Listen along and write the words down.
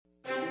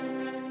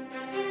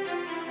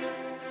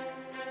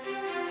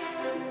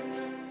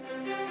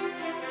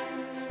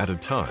At a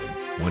time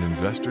when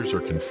investors are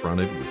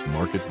confronted with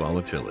market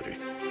volatility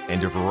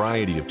and a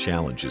variety of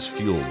challenges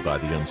fueled by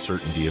the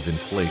uncertainty of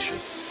inflation,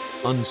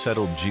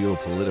 unsettled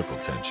geopolitical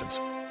tensions,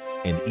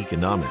 and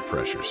economic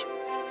pressures,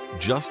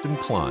 Justin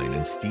Klein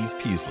and Steve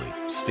Peasley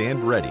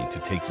stand ready to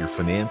take your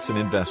finance and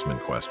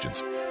investment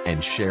questions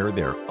and share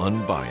their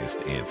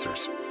unbiased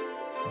answers.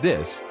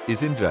 This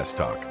is Invest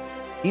Talk,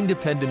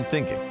 independent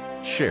thinking,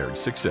 shared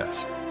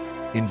success.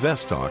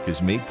 Invest Talk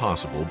is made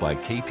possible by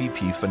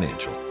KPP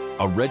Financial,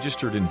 a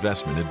registered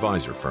investment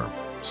advisor firm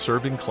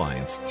serving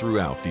clients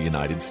throughout the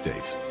United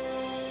States.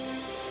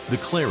 The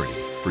clarity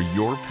for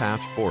your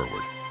path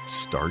forward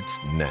starts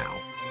now.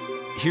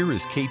 Here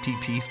is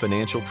KPP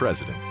Financial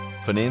President,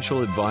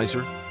 Financial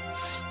Advisor,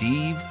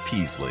 Steve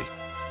Peasley.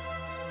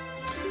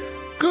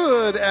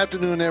 Good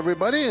afternoon,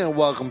 everybody, and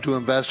welcome to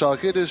Invest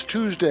Talk. It is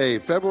Tuesday,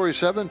 February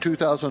 7,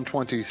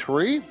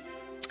 2023.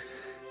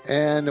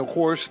 And, of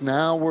course,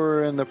 now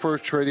we're in the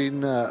first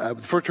trading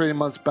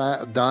month's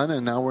done,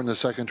 and now we're in the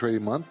second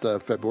trading month,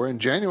 February.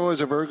 And January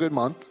is a very good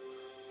month.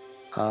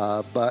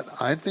 But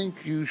I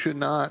think you should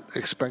not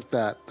expect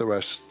that the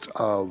rest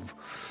of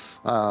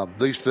at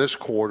least this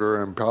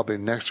quarter and probably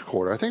next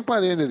quarter. I think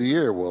by the end of the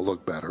year we'll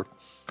look better.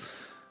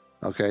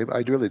 Okay, I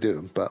really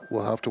do, but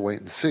we'll have to wait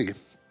and see.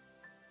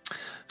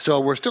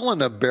 So we're still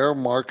in a bear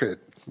market.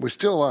 We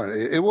still are.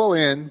 It will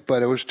end,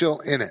 but we're still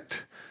in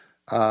it.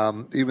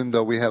 Even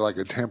though we had like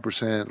a 10%,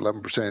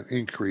 11%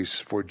 increase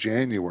for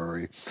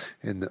January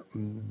in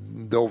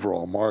the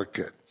overall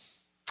market.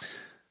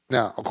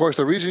 Now, of course,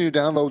 the reason you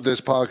download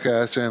this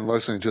podcast and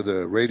listening to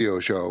the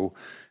radio show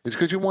is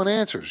because you want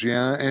answers.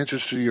 Yeah,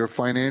 answers to your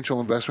financial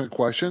investment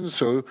questions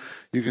so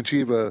you can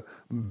achieve a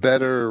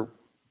better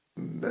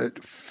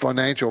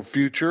financial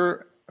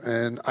future.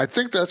 And I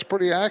think that's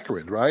pretty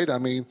accurate, right? I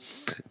mean,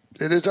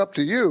 it is up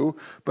to you,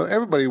 but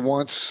everybody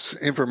wants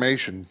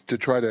information to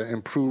try to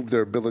improve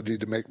their ability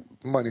to make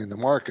money in the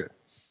market.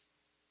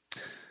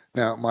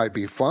 Now, it might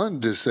be fun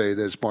to say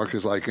this market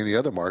is like any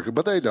other market,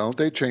 but they don't.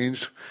 They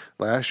changed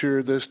last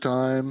year this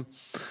time.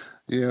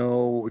 You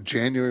know,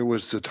 January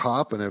was the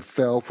top, and it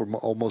fell for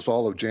almost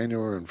all of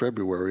January and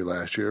February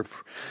last year.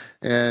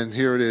 And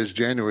here it is,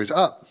 January's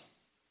up.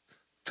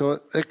 So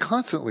they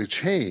constantly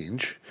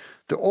change.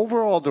 The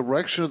overall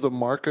direction of the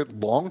market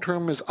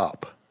long-term is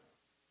up.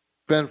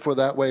 Been for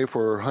that way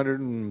for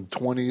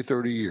 120,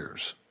 30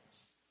 years.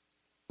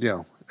 You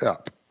know,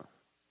 up.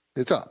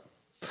 It's up.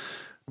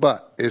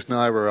 But it's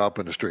never up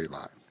in a straight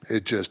line.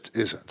 It just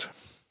isn't.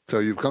 So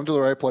you've come to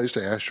the right place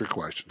to ask your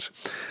questions.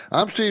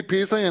 I'm Steve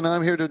Peasley, and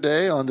I'm here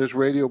today on this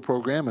radio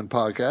program and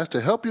podcast to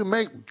help you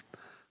make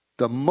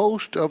the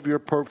most of your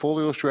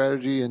portfolio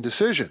strategy and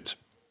decisions.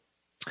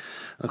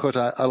 Of course,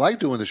 I like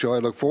doing the show. I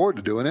look forward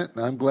to doing it.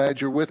 I'm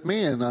glad you're with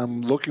me, and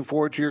I'm looking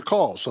forward to your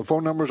calls. So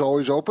phone number is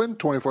always open,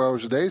 24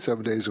 hours a day,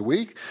 7 days a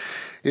week.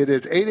 It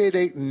is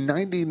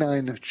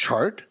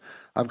 888-99-CHART.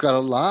 I've got a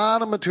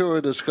lot of material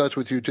to discuss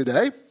with you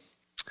today,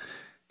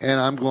 and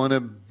I'm going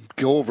to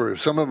go over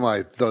some of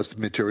this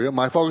material.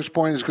 My focus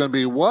point is going to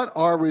be what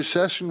are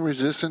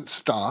recession-resistant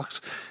stocks,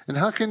 and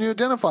how can you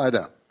identify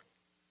them?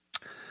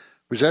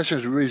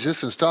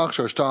 Recession-resistant stocks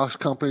are stocks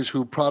companies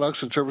whose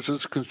products and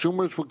services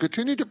consumers will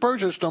continue to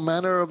purchase no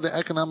matter of the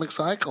economic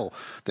cycle,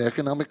 the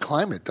economic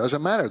climate.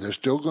 Doesn't matter. They're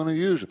still going to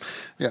use them.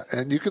 Yeah,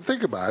 and you can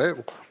think about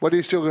it. What are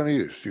you still going to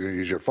use? You're going to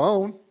use your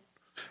phone,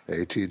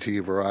 AT&T,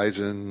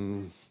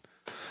 Verizon.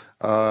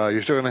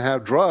 You're still going to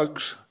have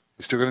drugs.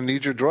 You're still going to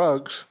need your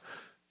drugs.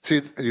 See,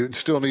 you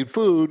still need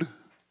food.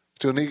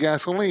 Still need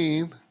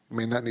gasoline. I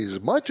mean, not need as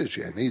much as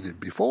you needed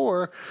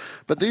before,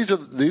 but these are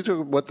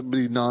what would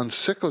be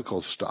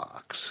non-cyclical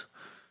stocks.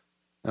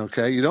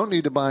 Okay, you don't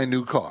need to buy a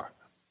new car.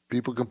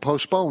 People can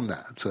postpone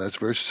that, so that's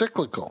very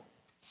cyclical.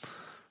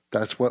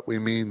 That's what we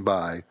mean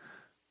by,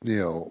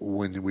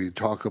 when we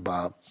talk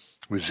about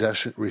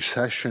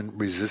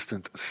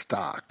recession-resistant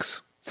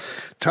stocks.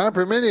 Time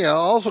permitting, I'm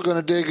also going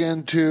to dig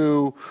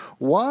into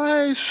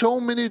why so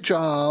many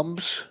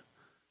jobs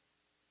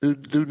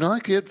do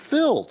not get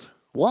filled.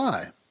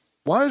 Why?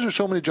 Why is there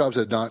so many jobs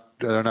that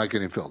are not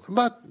getting filled?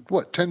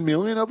 About, 10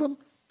 million of them?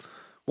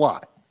 Why?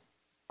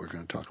 We're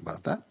going to talk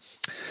about that.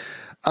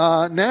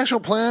 National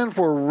Plan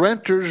for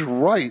Renters'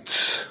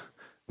 Rights.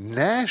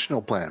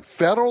 National Plan.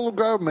 Federal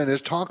government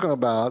is talking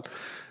about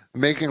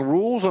making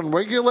rules and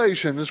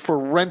regulations for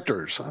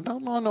renters. I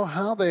don't know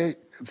how they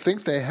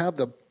think they have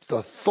the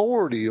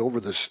authority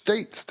over the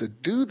states to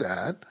do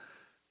that.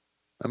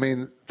 I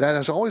mean, that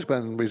has always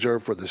been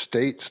reserved for the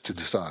states to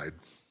decide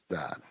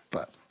that.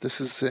 But this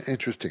is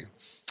interesting.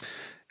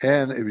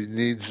 And it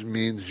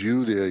means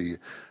you, the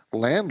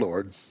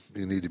landlord,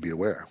 you need to be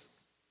aware.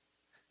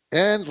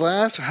 And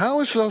last,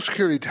 how is Social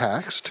Security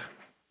taxed?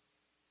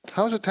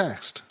 How is it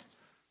taxed?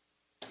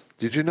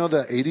 Did you know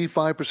that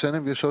 85%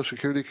 of your Social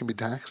Security can be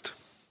taxed?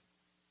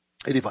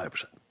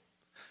 85%.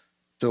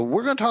 So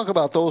we're going to talk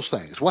about those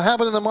things. What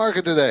happened in the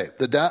market today?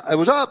 It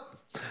was up.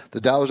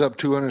 The Dow was up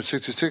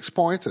 266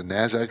 points, the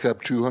NASDAQ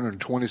up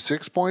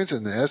 226 points,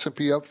 and the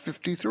S&P up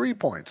 53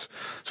 points.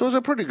 So it was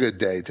a pretty good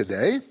day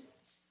today.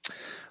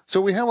 So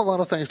we have a lot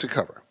of things to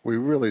cover. We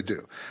really do.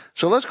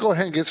 So let's go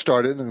ahead and get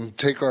started and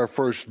take our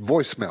first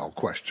voicemail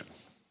question.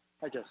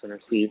 Hi, Justin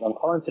or Steve. I'm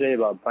calling today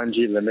about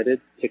Bunge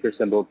Limited, ticker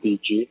symbol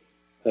BG.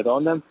 I've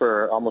owned them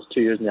for almost 2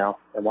 years now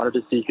and wanted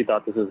to see if you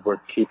thought this was worth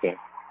keeping.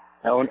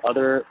 I own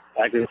other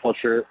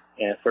agriculture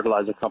and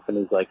fertilizer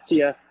companies like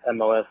CF,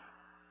 MOS,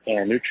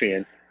 and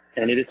Nutrient,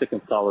 and I needed to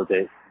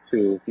consolidate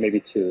to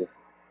maybe 2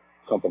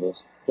 companies.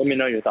 Let me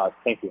know your thoughts.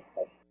 Thank you.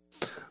 Bye.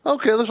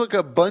 Okay, let's look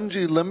at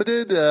Bunge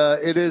Limited.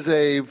 It is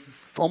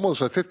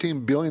almost a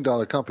 $15 billion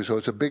company, so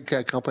it's a big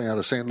cat company out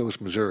of St.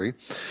 Louis, Missouri.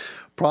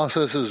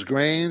 Processes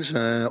grains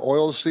and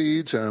oil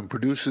seeds and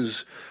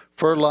produces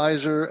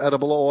fertilizer,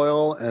 edible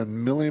oil,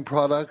 and milling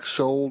products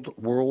sold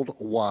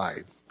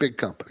worldwide. Big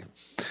company.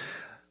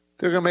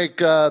 They're going to make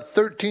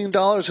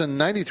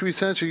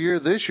 $13.93 a year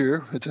this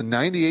year. It's a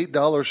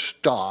 $98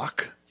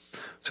 stock.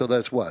 So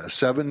that's what, a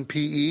 7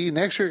 PE?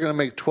 Next year, you're going to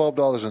make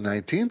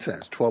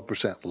 $12.19,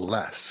 12%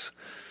 less.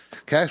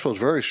 Cash flow is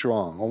very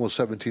strong, almost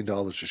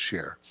 $17 a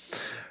share.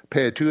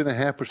 Pay a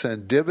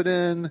 2.5%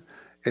 dividend.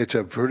 It's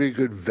a pretty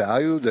good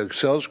value. The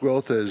sales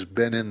growth has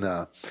been in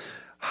the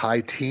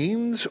high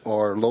teens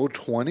or low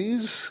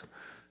 20s.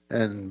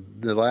 And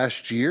the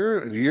last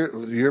year,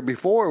 the year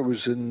before, it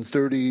was in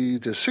 30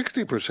 to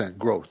 60%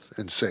 growth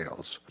in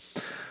sales.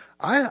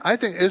 I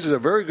think this is a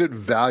very good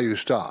value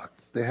stock.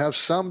 They have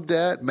some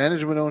debt.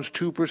 Management owns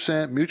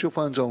 2%. Mutual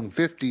funds own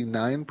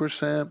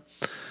 59%.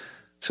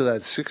 So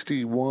that's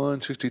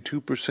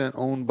 62%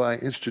 owned by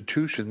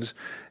institutions.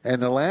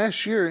 And the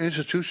last year,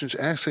 institutions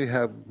actually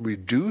have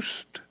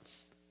reduced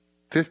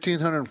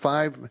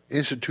 1,505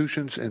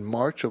 institutions in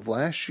March of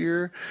last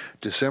year.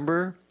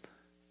 December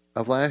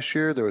of last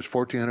year, there was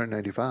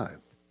 1,495.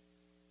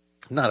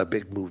 Not a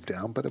big move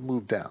down, but a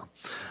move down.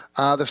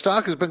 The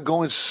stock has been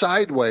going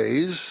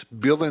sideways,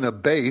 building a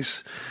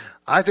base.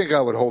 I think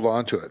I would hold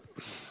on to it.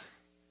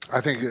 I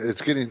think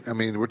it's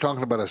we're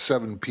talking about a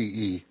 7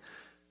 PE,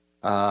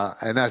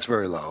 and that's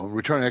very low.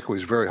 Return on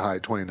equity is very high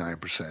at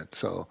 29%.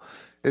 So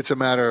it's a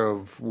matter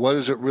of what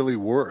is it really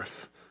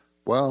worth?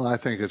 Well, I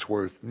think it's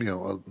worth,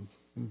 a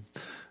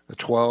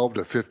 12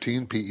 to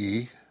 15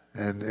 PE.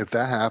 And if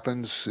that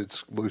happens,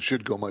 it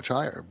should go much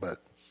higher, but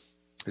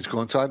it's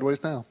going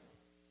sideways now.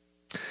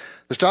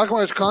 The stock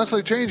market is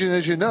constantly changing,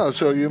 as you know,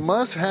 so you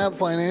must have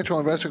financial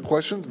investment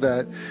questions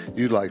that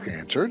you'd like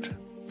answered.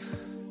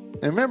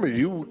 And remember,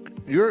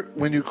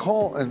 when you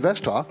call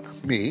Invest Talk,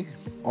 me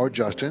or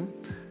Justin,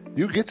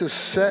 you get to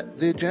set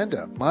the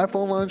agenda. My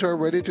phone lines are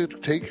ready to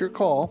take your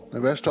call.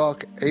 Invest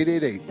Talk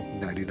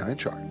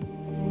 888-99-CHART.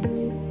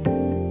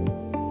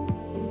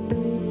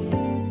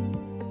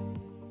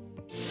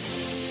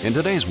 In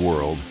today's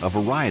world, a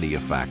variety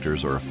of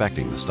factors are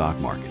affecting the stock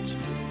markets.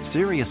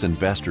 Serious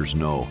investors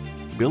know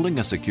building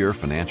a secure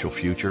financial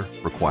future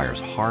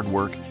requires hard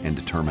work and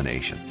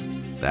determination.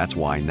 That's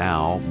why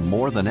now,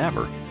 more than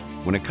ever,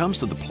 when it comes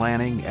to the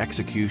planning,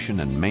 execution,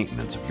 and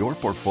maintenance of your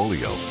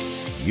portfolio,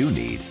 you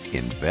need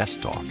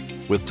Invest Talk.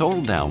 With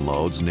total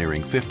downloads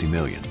nearing 50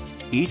 million,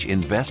 each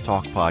Invest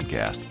Talk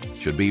podcast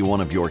should be one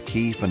of your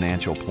key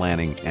financial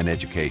planning and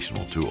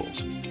educational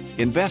tools.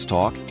 Invest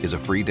Talk is a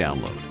free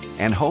download,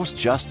 and hosts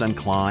Justin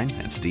Klein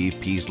and Steve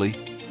Peasley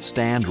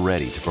stand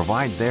ready to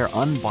provide their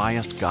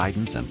unbiased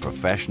guidance and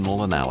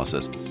professional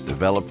analysis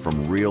developed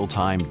from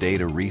real-time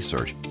data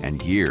research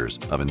and years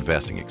of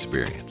investing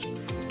experience.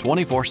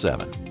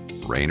 24/7,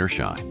 rain or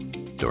shine,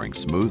 during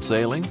smooth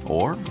sailing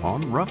or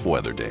on rough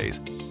weather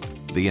days,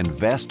 the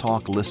Invest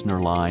Talk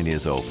listener line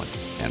is open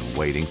and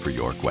waiting for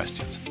your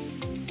questions.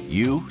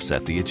 You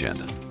set the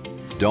agenda.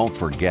 Don't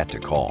forget to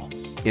call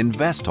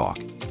Invest Talk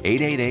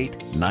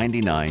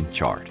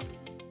 888-99-CHART.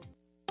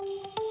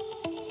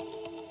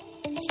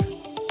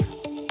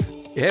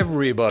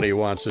 Everybody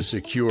wants a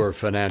secure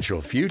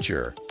financial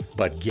future,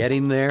 but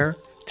getting there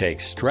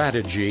takes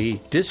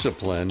strategy,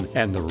 discipline,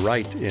 and the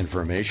right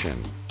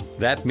information.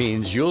 That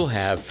means you'll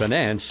have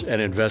finance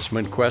and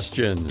investment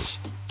questions.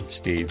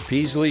 Steve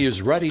Peasley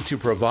is ready to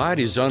provide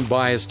his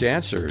unbiased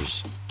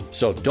answers.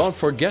 So don't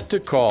forget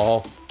to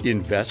call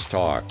Invest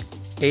Talk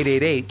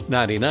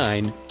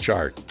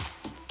 888-99-CHART.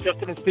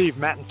 Justin and Steve,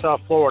 Matt in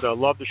South Florida.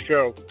 Love the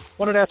show.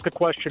 Wanted to ask a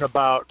question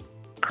about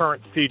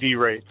current CD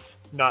rates.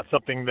 Not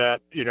something that,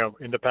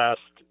 in the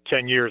past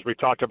 10 years we've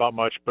talked about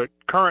much, but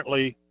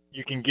currently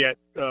you can get,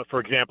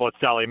 for example, at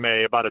Sallie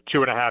Mae, about a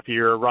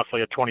 2.5-year,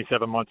 roughly a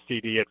 27-month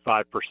CD at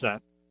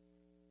 5%.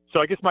 So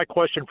I guess my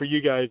question for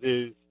you guys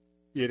is,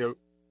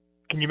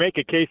 can you make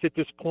a case at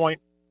this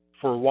point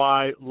for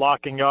why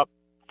locking up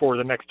for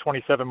the next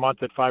 27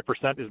 months at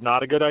 5% is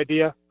not a good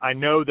idea? I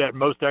know that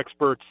most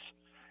experts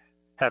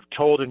have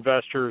told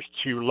investors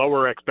to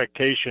lower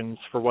expectations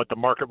for what the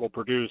market will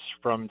produce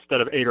from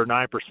instead of 8 or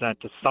 9%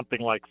 to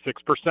something like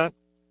 6%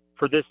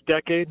 for this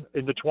decade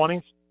in the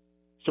 20s.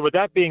 So with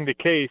that being the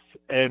case,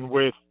 and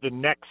with the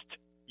next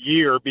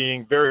year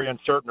being very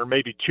uncertain, or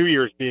maybe 2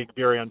 years being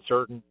very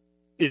uncertain,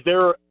 is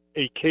there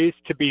a case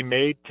to be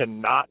made to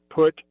not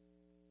put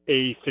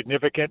a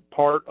significant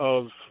part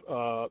of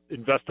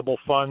investable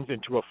funds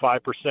into a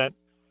 5%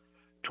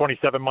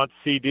 27-month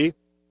CD?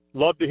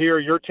 Love to hear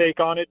your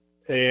take on it,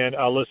 and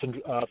I'll listen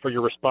for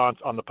your response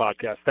on the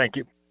podcast. Thank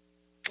you.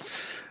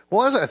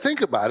 Well, as I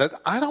think about it,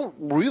 I don't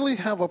really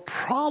have a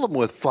problem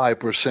with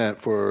 5%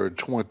 for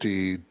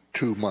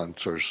 22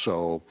 months or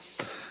so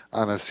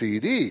on a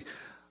CD.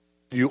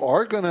 You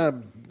are going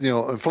to,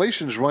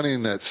 inflation's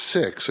running at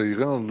 6%, so you're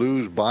going to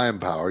lose buying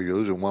power. You're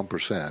losing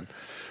 1%.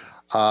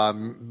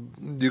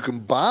 You can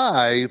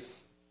buy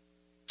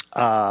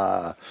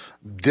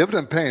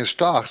dividend-paying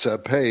stocks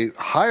that pay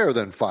higher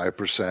than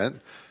 5%.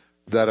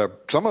 That are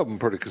some of them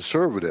pretty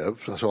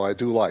conservative, so I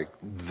do like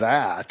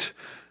that.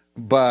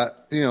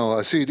 But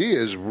a CD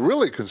is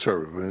really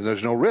conservative, and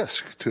there's no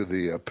risk to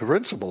the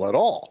principal at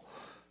all.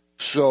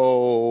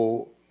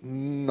 So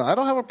I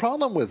don't have a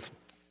problem with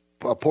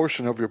a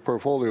portion of your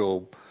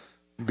portfolio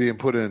being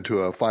put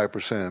into a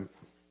 5%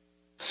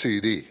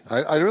 CD.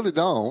 I really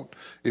don't.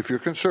 If you're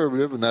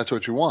conservative and that's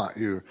what you want,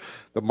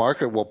 the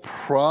market will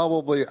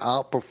probably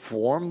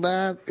outperform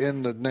that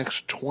in the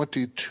next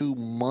 22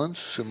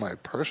 months, in my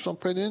personal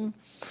opinion,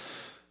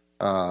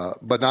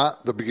 but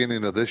not the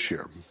beginning of this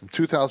year.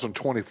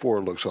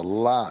 2024 looks a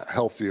lot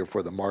healthier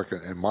for the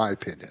market, in my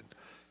opinion.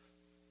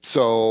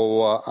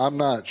 So I'm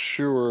not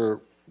sure,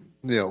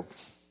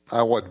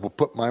 I would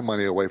put my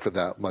money away for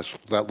that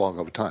long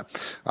of a time.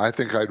 I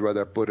think I'd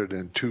rather put it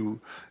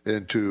into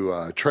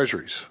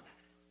treasuries.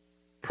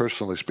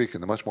 Personally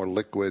speaking, they're much more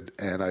liquid,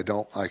 and I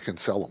can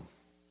sell them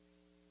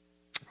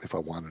if I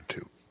wanted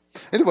to.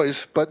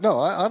 Anyways, but no,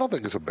 I don't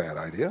think it's a bad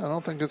idea. I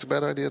don't think it's a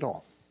bad idea at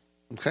all.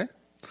 Okay.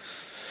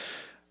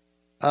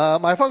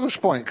 My focus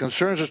point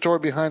concerns the story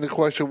behind the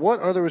question: what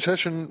are the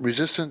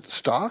recession-resistant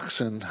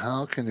stocks, and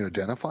how can you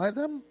identify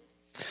them?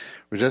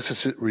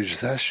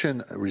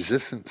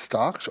 Recession-resistant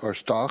stocks are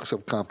stocks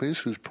of companies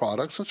whose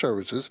products and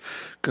services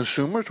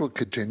consumers will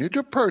continue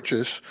to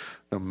purchase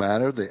no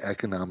matter the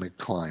economic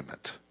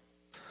climate.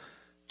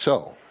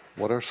 So,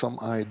 what are some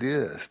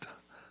ideas?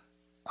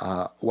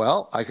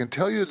 Well, I can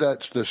tell you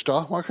that the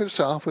stock market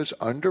itself is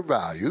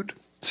undervalued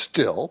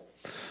still,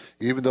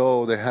 even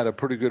though they had a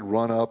pretty good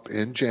run-up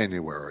in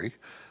January.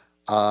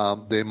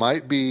 They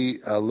might be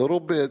a little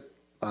bit,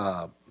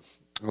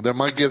 they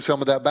might give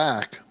some of that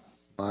back.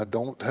 I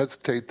do not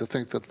hesitate to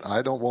think that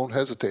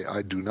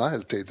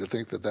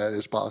that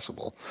is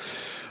possible,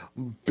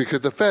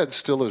 because the Fed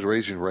still is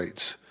raising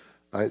rates.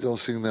 I don't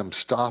see them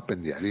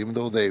stopping yet, even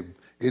though they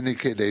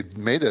indicate they've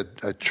made a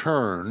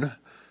turn.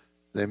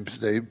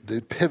 They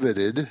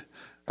pivoted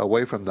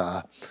away from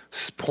the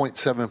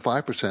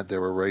 0.75% they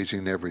were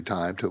raising every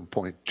time to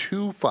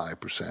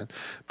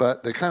 0.25%,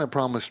 but they kind of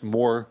promised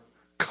more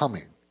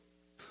coming.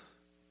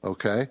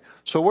 Okay,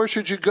 so where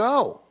should you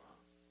go?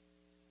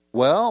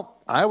 Well,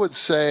 I would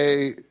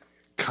say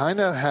kind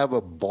of have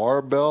a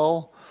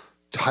barbell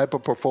type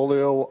of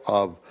portfolio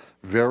of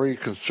very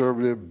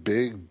conservative,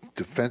 big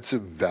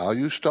defensive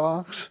value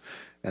stocks,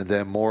 and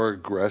then more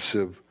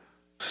aggressive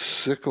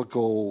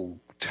cyclical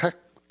tech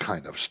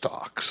kind of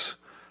stocks.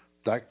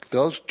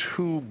 Those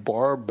two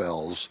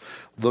barbells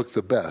look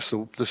the best.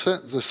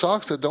 The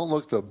stocks that don't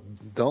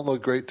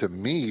look great to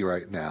me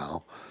right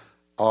now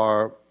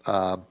are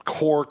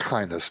core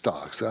kind of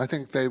stocks. I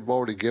think they've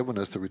already given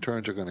us the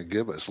returns they're going to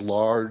give us.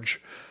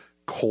 Large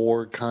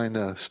core kind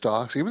of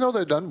stocks, even though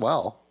they've done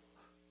well.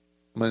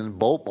 I mean,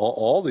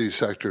 all these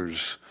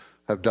sectors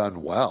have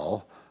done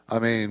well. I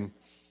mean,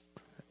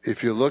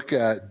 if you look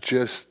at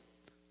just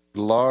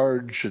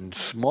large and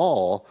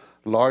small,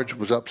 large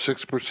was up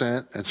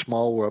 6% and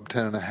small were up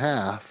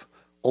 10.5%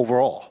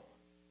 overall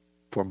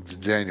from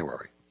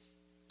January.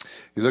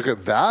 You look at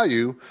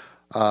value,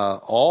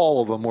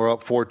 all of them were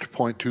up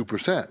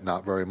 4.2%,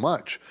 not very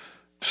much.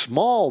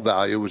 Small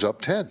value was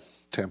up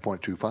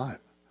 10.25.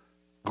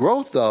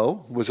 Growth,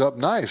 though, was up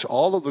nice.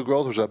 All of the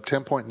growth was up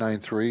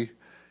 10.93.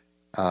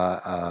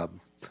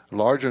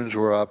 Large ones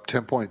were up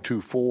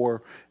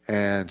 10.24,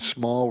 and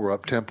small were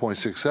up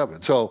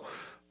 10.67. So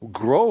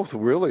growth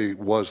really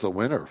was the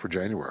winner for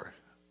January.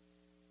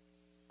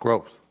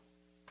 Growth.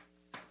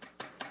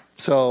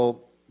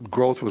 So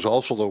growth was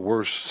also the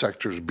worst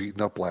sectors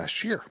beaten up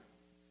last year,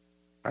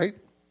 right?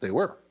 They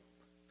were.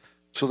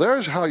 So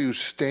there's how you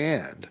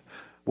stand.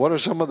 What are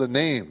some of the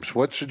names?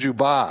 What should you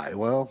buy?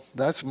 Well,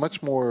 that's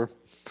much more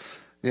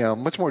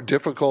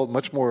difficult,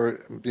 much more,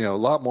 a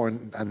lot more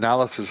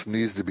analysis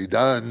needs to be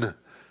done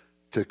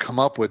to come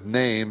up with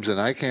names, and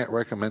I can't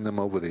recommend them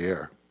over the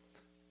air.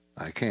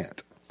 I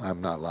can't. I'm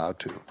not allowed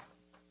to.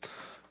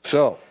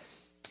 So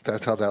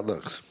that's how that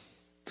looks.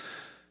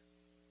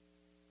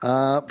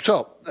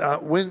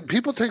 When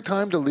people take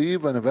time to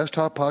leave an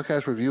InvestTalk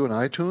podcast review in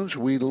iTunes,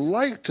 we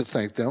like to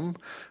thank them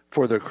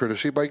for their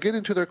courtesy by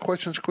getting to their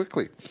questions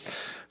quickly.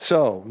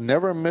 So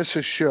never miss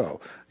a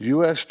show.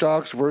 U.S.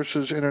 stocks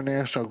versus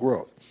international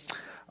growth.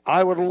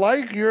 I would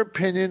like your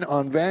opinion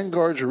on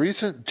Vanguard's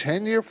recent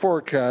 10-year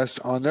forecast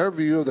on their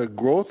view of the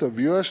growth of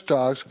U.S.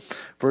 stocks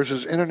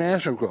versus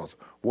international growth.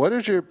 What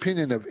is your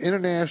opinion of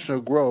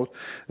international growth,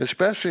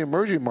 especially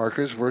emerging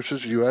markets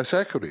versus U.S.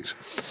 equities?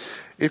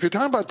 If you're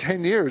talking about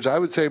 10 years, I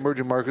would say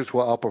emerging markets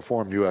will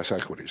outperform U.S.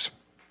 equities.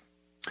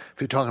 If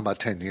you're talking about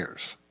 10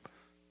 years.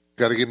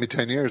 Got to give me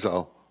 10 years,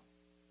 though.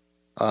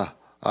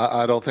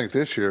 I don't think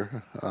this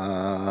year.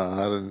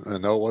 I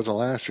know it wasn't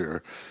last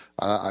year.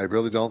 I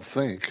really don't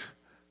think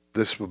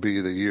this will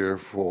be the year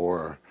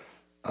for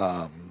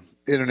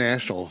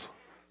international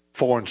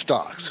foreign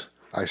stocks.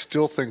 I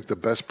still think the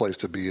best place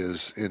to be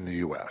is in the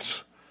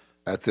U.S.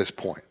 at this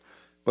point.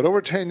 But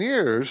over 10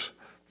 years,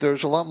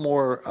 there's a lot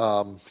more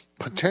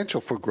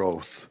potential for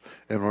growth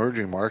in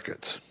emerging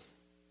markets,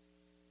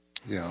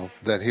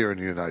 than here in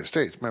the United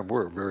States. Remember,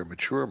 we're a very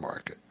mature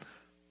market,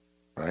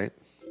 right?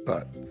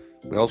 But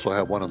we also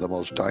have one of the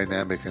most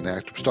dynamic and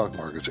active stock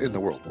markets in the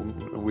world.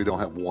 We don't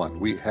have one.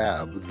 We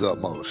have the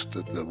most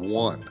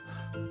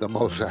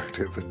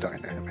active and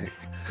dynamic.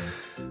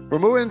 We're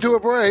moving into a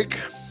break.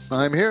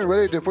 I'm here and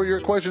ready for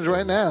your questions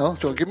right now.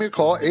 So give me a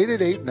call,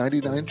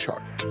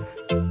 888-99-CHART.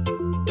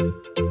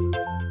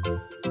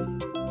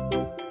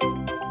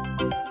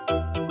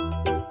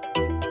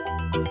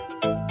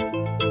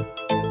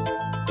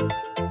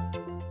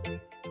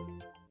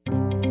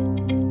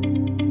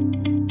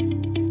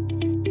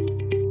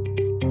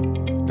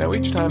 Now,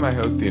 each time I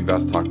host the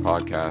Invest Talk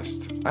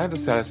podcast, I have the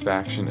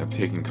satisfaction of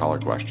taking caller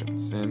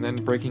questions and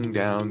then breaking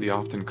down the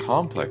often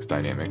complex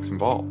dynamics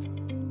involved.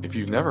 If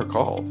you've never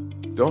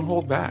called, don't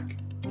hold back.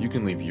 You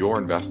can leave your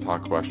Invest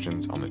Talk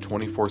questions on the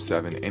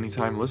 24/7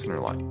 Anytime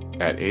Listener line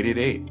at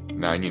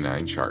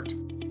 888-99-CHART.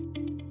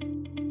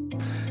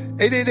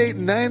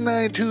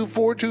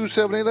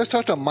 888-992-4278. Let's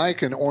talk to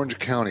Mike in Orange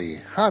County.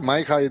 Hi,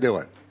 Mike. How you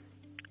doing?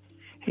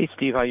 Hey,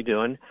 Steve. How you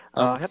doing?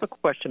 I have a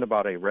question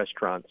about a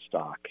restaurant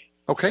stock.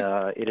 Okay.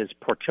 It is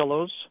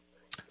Portillo's,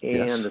 and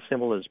Yes. the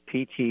symbol is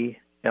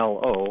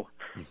PTLO.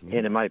 Mm-hmm.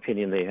 And in my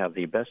opinion, they have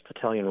the best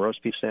Italian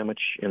roast beef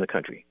sandwich in the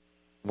country.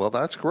 Well,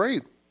 that's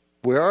great.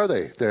 Where are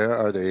they?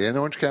 Are they in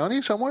Orange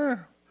County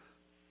somewhere?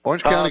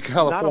 Orange County,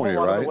 California, not a whole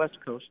lot right? on the West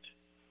Coast.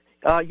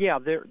 Yeah,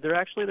 they're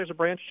actually, there's a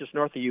branch just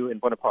north of you in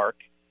Buena Park.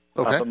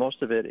 Okay. But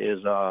most of it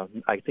is, I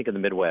think, in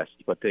the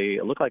Midwest. But they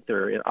look like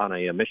they're on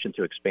a mission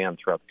to expand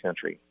throughout the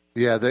country.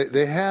 Yeah,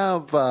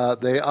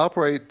 they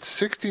operate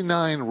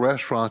 69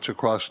 restaurants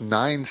across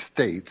 9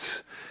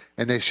 states,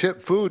 and they ship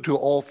food to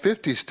all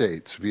 50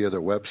 states via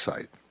their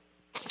website.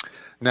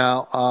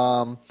 Now,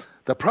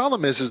 the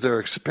problem is they're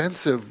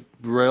expensive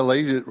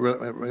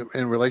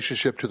in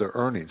relationship to their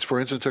earnings. For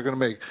instance,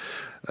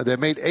 they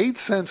made 8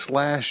 cents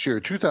last year,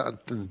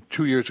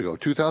 2 years ago,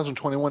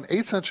 2021,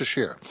 8 cents a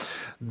share.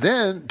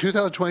 Then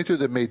 2022,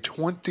 they made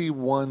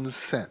 21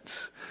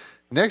 cents.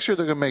 Next year,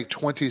 they're going to make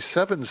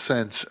 27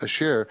 cents a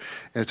share,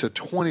 and it's a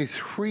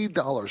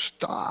 $23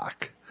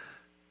 stock.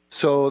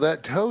 So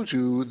that tells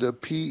you the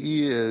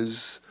PE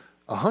is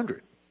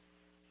 100.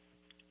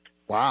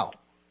 Wow.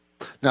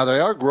 Now, they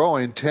are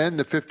growing 10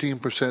 to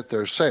 15%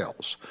 their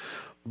sales,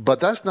 but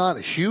that's not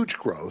huge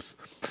growth.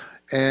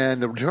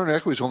 And the return on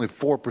equity is only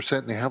 4%,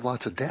 and they have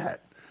lots of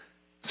debt.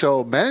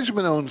 So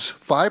management owns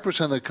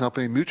 5% of the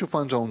company. Mutual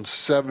funds own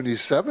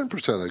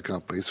 77% of the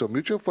company. So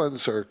mutual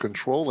funds are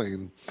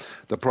controlling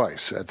the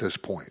price at this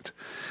point.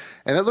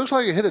 And it looks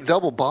like it hit a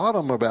double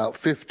bottom about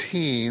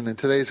 15, and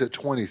today's at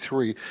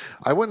 23.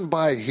 I wouldn't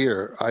buy it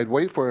here. I'd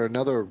wait for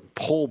another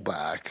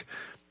pullback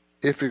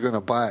if you're going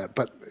to buy it.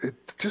 But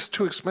it's just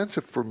too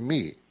expensive for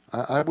me.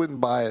 I wouldn't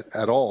buy it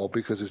at all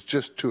because it's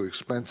just too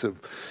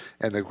expensive,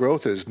 and the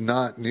growth is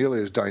not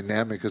nearly as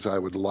dynamic as I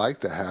would like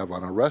to have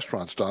on a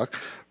restaurant stock.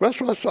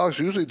 Restaurant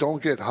stocks usually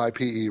don't get high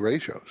PE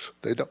ratios.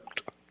 They don't.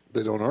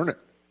 They don't earn it.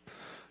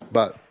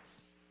 But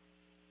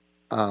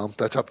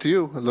that's up to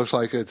you. It looks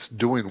like it's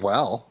doing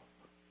well.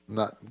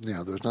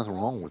 There's nothing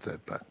wrong with it.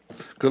 But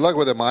good luck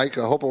with it, Mike.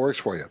 I hope it works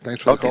for you.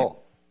 Thanks for the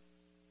call.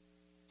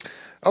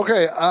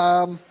 Okay.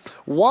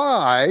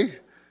 Why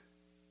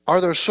are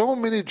there so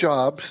many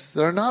jobs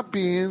that are not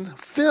being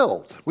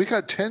filled? We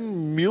got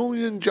 10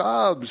 million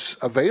jobs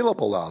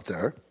available out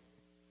there.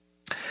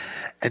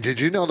 And did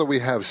you know that we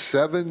have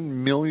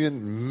 7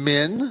 million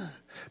men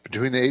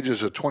between the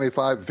ages of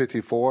 25 and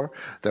 54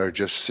 that are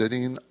just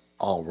sitting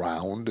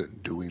around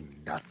and doing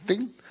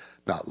nothing,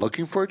 not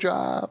looking for a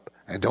job,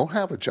 and don't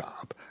have a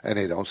job, and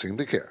they don't seem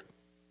to care?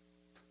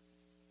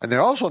 And they're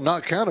also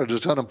not counted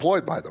as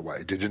unemployed, by the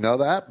way. Did you know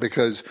that?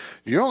 Because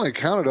you're only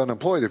counted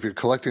unemployed if you're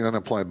collecting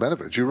unemployment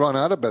benefits. You run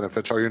out of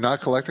benefits, or you're not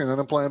collecting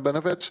unemployment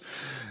benefits,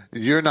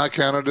 you're not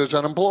counted as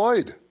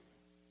unemployed.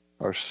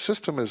 Our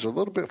system is a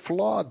little bit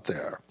flawed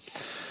there.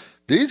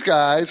 These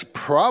guys,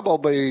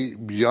 probably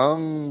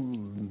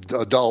young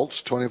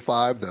adults,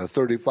 25 to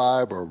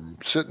 35, are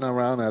sitting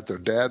around at their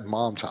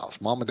mom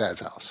and dad's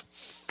house,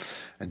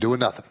 and doing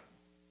nothing.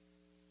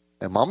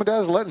 And mom and dad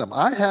is letting them.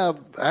 I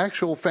have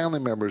actual family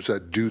members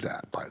that do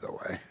that, by the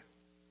way.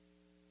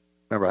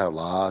 Remember, I have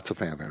lots of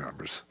family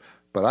members.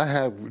 But I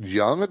have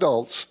young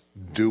adults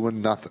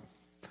doing nothing,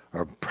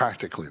 or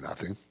practically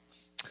nothing,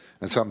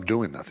 and some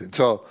doing nothing.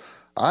 So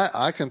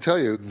I can tell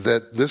you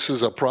that this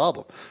is a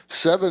problem.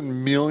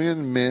 7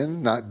 million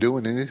men not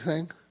doing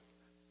anything.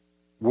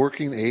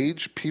 Working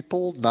age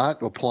people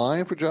not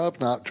applying for jobs,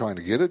 not trying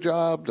to get a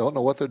job, don't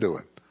know what they're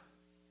doing.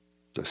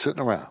 Just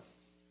sitting around.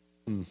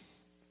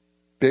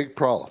 Big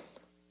problem.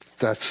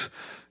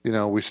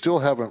 we still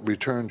haven't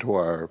returned to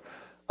our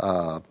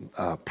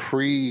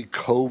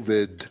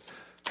pre-COVID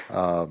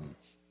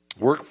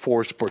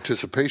workforce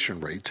participation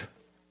rate.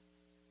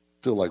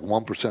 Still like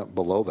 1%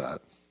 below that.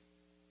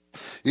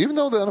 Even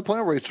though the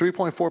unemployment rate is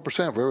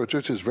 3.4%,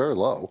 which is very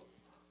low,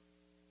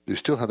 you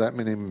still have that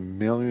many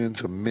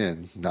millions of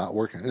men not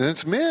working. And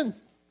it's men,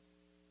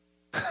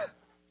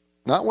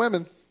 not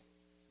women,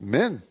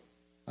 men.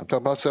 I'm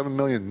talking about 7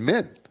 million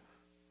men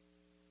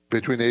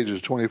between the ages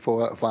of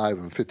 25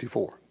 and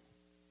 54.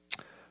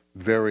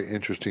 Very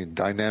interesting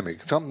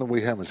dynamic, something that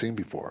we haven't seen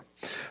before.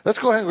 Let's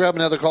go ahead and grab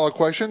another caller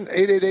question,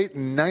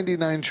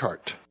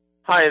 888-99-CHART.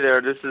 Hi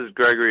there, this is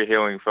Gregory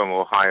hailing from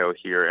Ohio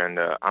here, and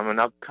I'm an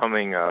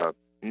upcoming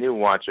new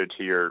watcher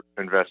to your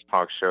Invest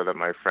Talk show that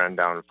my friend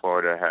down in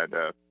Florida had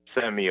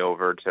sent me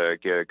over to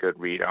get a good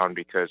read on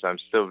because I'm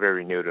still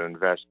very new to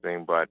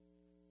investing, but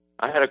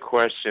I had a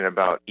question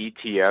about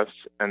ETFs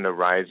and the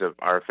rise of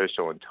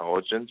artificial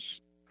intelligence.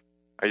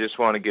 I just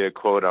want to get a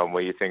quote on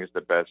what you think is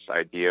the best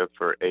idea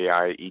for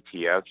AI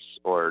ETFs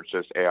or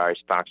just AI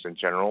stocks in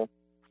general.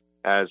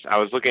 As I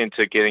was looking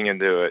into getting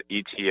into an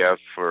ETF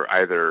for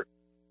either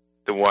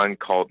the one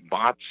called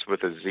BOTS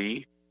with a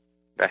Z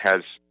that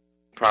has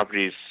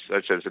properties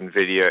such as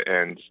NVIDIA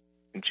and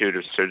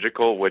Intuitive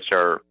Surgical, which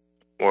are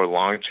more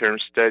long-term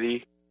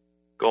steady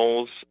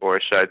goals, or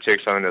should I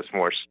take something that's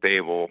more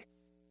stable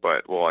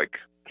but like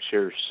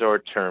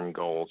short-term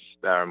goals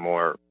that are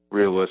more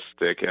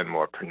realistic and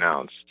more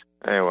pronounced?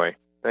 Anyway,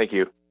 thank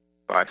you.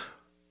 Bye.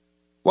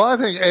 Well, I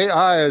think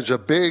AI is a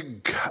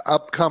big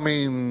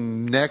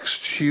upcoming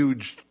next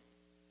huge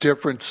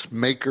difference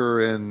maker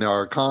in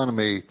our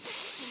economy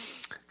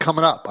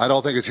coming up. I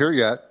don't think it's here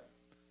yet,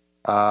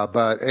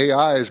 but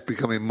AI is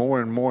becoming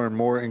more and more and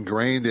more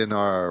ingrained in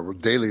our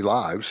daily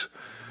lives.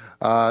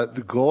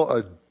 The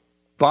goal,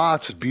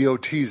 BOTZ,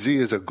 B-O-T-Z,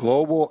 is a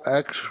global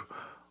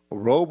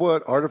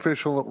robotic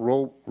artificial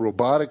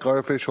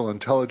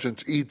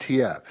intelligence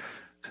ETF.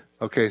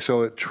 Okay,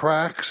 so it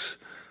tracks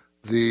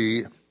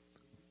the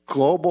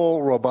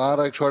Global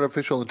Robotics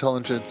Artificial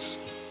Intelligence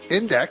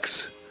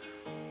Index,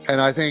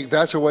 and I think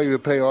that's a way you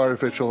play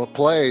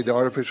the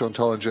artificial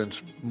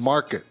intelligence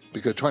market,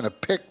 because trying to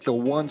pick the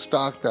one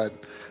stock that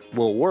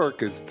will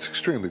work is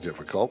extremely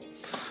difficult.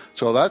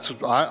 So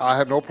I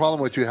have no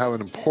problem with you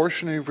having a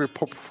portion of your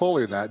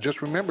portfolio in that.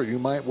 Just remember, you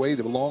might wait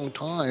a long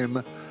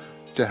time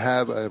to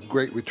have a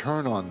great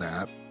return on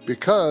that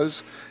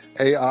because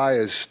AI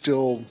is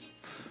still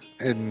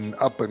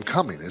up and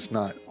coming. It's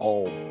not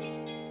all.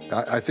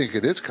 I think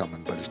it is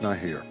coming, but it's not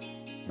here.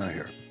 Not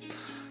here.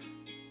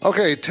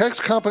 Okay, tech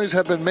companies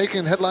have been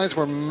making headlines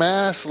for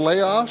mass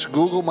layoffs.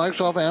 Google,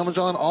 Microsoft,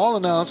 Amazon all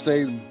announced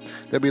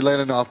they'll be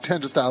laying off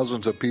tens of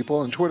thousands of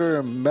people, and Twitter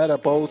and Meta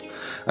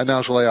both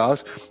announced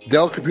layoffs.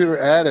 Dell Computer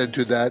added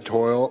to that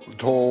toll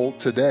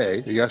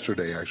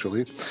yesterday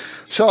actually.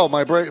 So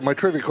my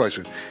trivia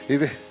question: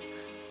 If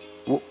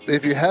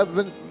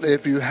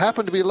you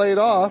happen to be laid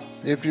off,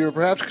 if you're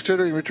perhaps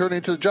considering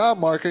returning to the job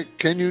market,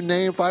 can you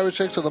name 5 or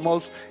 6 of the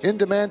most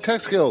in-demand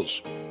tech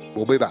skills?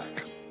 We'll be back.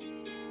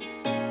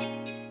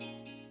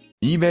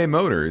 eBay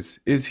Motors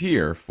is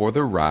here for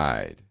the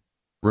ride.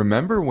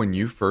 Remember when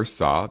you first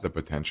saw the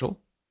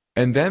potential?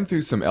 And then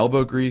through some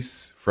elbow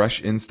grease,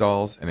 fresh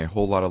installs, and a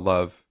whole lot of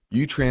love,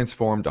 you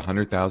transformed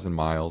 100,000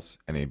 miles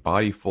and a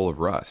body full of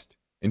rust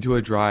into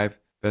a drive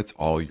that's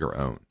all your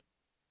own.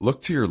 Look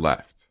to your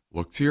left.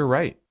 Look to your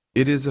right.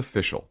 It is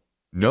official.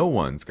 No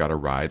one's got a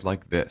ride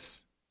like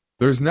this.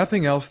 There's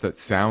nothing else that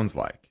sounds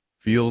like,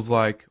 feels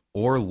like,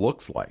 or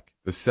looks like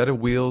the set of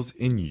wheels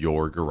in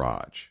your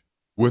garage.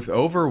 With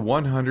over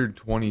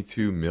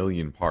 122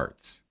 million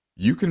parts,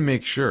 you can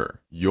make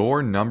sure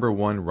your number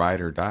one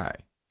ride or die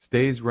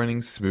stays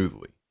running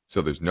smoothly,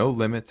 so there's no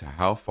limit to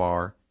how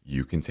far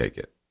you can take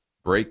it.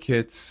 Brake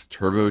kits,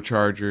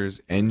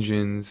 turbochargers,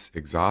 engines,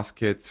 exhaust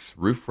kits,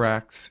 roof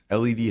racks,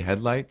 LED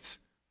headlights,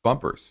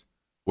 bumpers.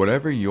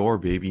 Whatever your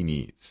baby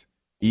needs,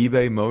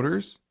 eBay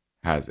Motors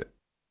has it.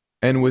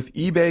 And with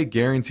eBay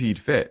Guaranteed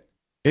Fit,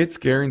 it's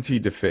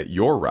guaranteed to fit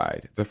your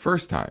ride the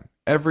first time,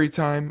 every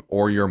time,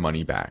 or your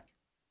money back.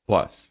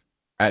 Plus,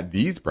 at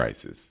these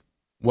prices,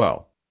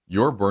 well,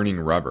 you're burning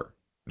rubber,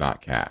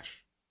 not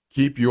cash.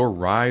 Keep your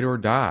ride or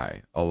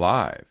die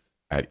alive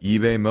at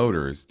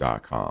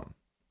ebaymotors.com.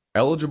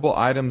 Eligible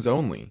items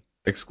only.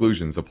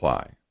 Exclusions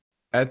apply.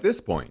 At this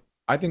point,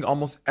 I think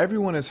almost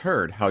everyone has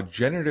heard how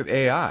generative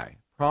AI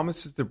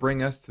promises to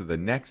bring us to the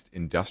next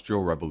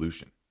industrial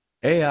revolution.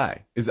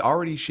 AI is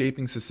already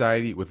shaping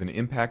society with an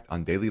impact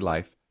on daily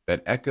life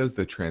that echoes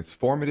the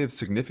transformative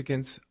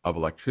significance of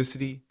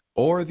electricity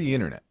or the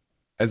internet.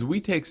 As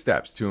we take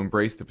steps to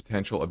embrace the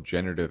potential of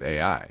generative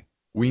AI,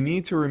 we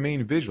need to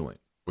remain vigilant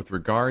with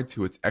regard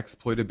to its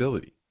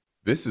exploitability.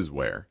 This is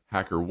where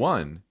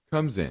HackerOne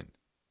comes in.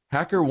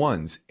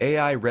 HackerOne's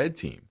AI Red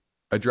Team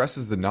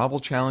addresses the novel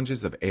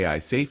challenges of AI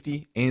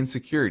safety and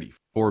security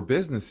for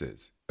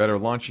businesses that are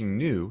launching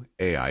new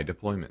AI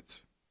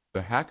deployments.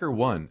 The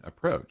HackerOne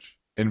approach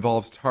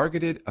involves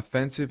targeted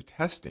offensive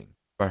testing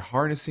by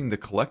harnessing the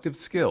collective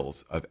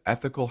skills of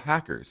ethical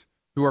hackers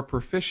who are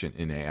proficient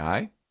in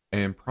AI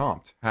and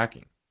prompt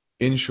hacking.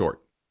 In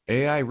short,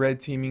 AI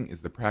red teaming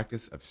is the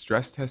practice of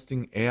stress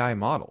testing AI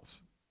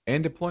models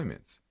and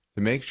deployments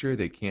to make sure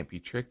they can't be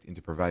tricked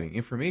into providing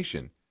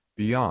information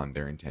beyond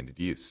their intended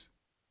use,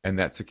 and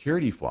that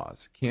security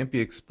flaws can't be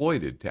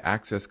exploited to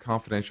access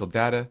confidential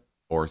data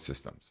or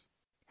systems.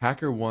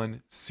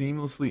 HackerOne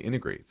seamlessly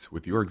integrates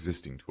with your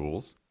existing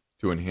tools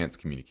to enhance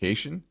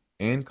communication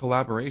and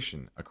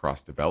collaboration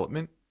across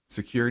development,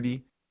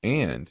 security,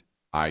 and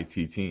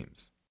IT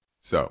teams.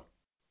 So,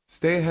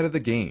 stay ahead of the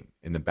game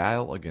in the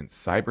battle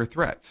against cyber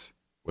threats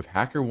with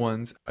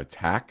HackerOne's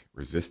attack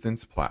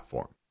resistance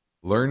platform.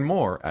 Learn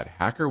more at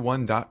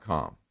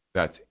hackerone.com.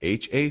 That's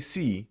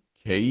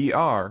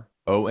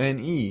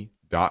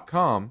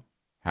HackerOne.com,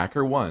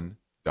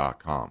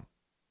 hackerone.com.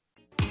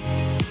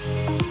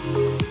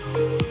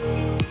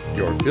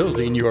 You're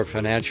building your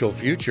financial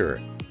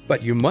future,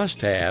 but you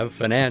must have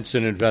finance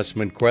and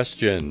investment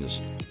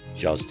questions.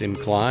 Justin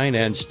Klein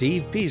and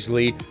Steve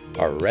Peasley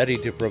are ready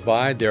to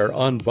provide their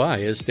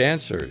unbiased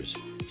answers.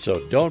 So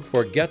don't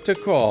forget to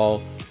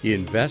call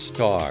Invest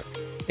Talk,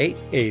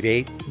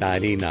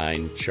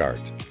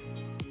 888-99-CHART.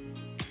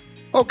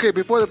 Okay,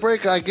 before the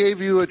break, I gave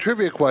you a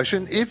trivia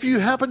question. If you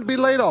happen to be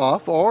laid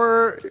off,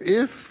 or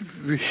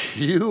if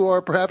you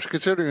are perhaps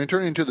considering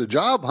returning to the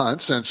job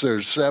hunt, since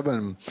there's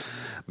 7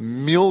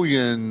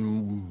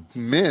 million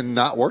men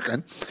not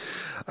working,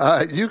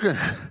 you can,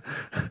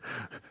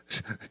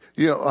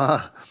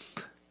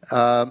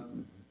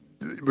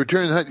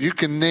 return to the hunt. You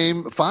can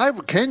name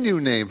 5. Can you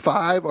name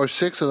 5 or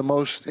 6 of the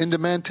most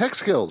in-demand tech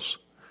skills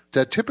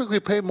that typically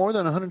pay more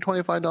than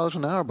 $125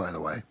 an hour? By the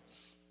way.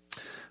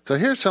 So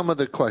here's some of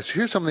the questions.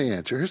 Here's some of the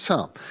answers. Here's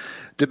some.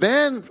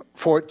 Demand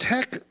for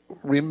tech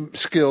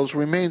skills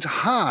remains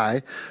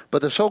high,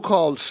 but the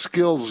so-called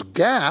skills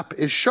gap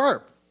is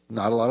sharp.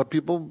 Not a lot of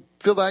people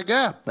fill that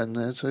gap. And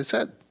as I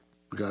said,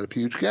 we got a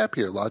huge gap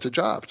here, lots of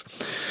jobs.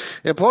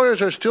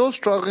 Employers are still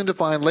struggling to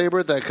find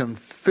labor that can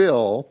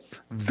fill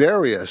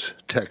various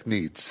tech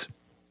needs.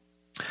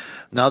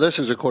 Now, this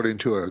is according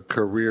to a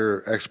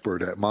career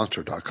expert at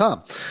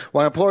Monster.com.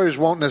 While employers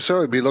won't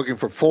necessarily be looking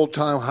for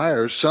full-time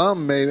hires,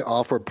 some may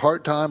offer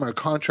part-time or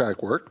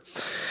contract work.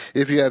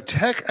 If you have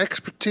tech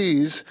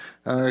expertise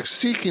and are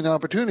seeking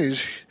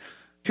opportunities,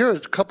 here are a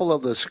couple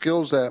of the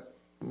skills that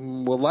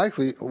will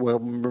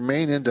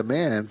remain in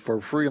demand for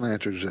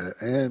freelancers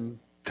and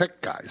tech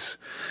guys.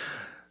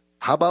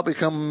 How about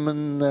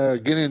getting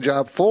a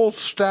job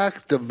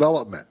full-stack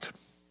development?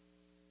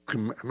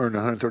 Earn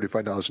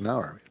 $135 an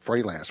hour,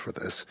 freelance for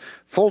this.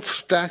 Full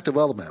stack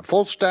development.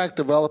 Full stack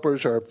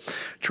developers are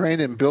trained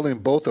in building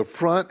both the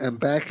front and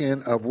back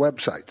end of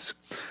websites.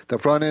 The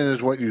front end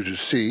is what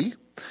users see,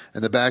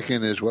 and the back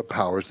end is what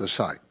powers the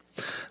site.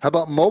 How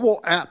about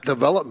mobile app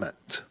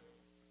development?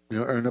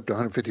 You earn up to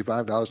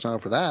 $155 an hour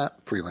for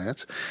that,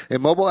 freelance. A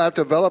mobile app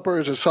developer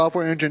is a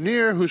software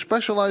engineer who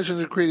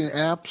specializes in creating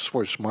apps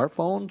for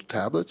smartphones,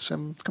 tablets,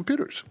 and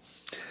computers.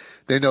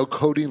 They know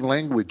coding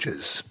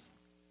languages.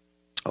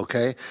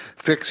 Okay,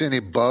 fix any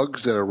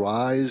bugs that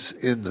arise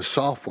in the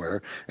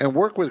software, and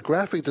work with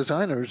graphic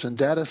designers and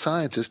data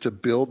scientists to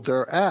build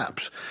their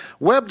apps.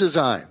 Web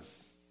design.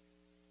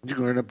 You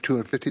can earn up to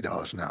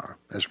 $250 an hour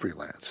as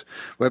freelance.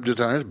 Web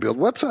designers build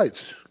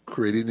websites,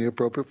 creating the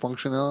appropriate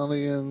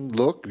functionality and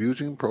look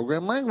using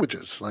program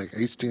languages like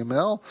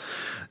HTML,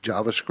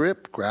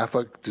 JavaScript,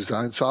 graphic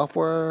design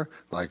software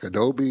like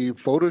Adobe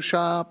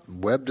Photoshop,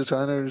 web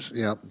designers,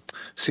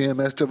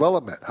 CMS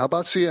development. How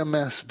about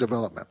CMS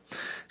development?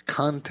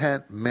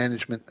 Content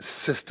Management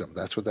System.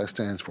 That's what that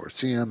stands for,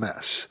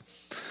 CMS.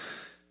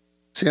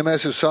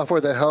 CMS is software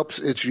that helps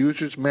its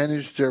users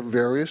manage their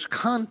various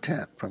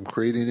content, from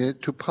creating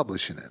it to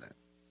publishing it.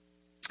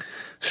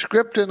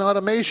 Script and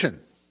automation.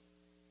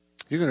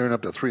 You can earn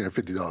up to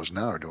 $350 an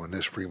hour doing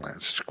this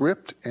freelance.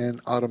 Script and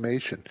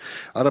automation.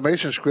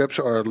 Automation scripts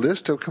are a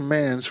list of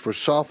commands for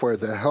software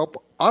that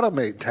help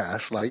automate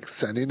tasks like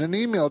sending an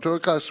email to a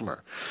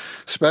customer.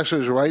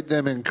 Specialists write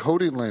them in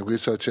coding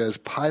language such as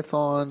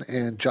Python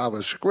and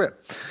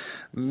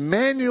JavaScript.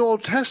 Manual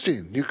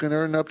testing. You can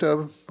earn up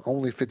to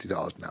only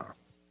 $50 an hour.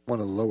 One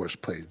of the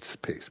lowest pays.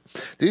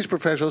 These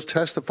professionals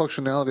test the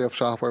functionality of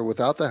software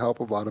without the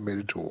help of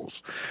automated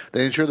tools.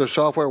 They ensure the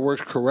software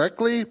works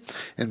correctly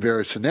in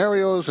various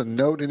scenarios and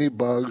note any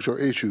bugs or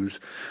issues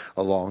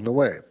along the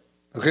way.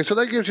 Okay, so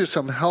that gives you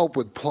some help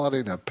with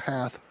plotting a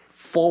path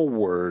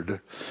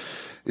forward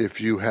if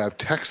you have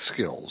tech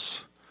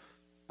skills.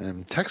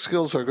 And tech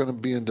skills are going to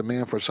be in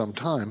demand for some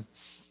time.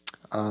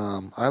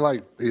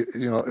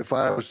 If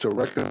I was to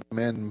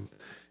recommend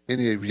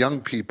any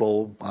young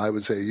people, I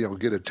would say,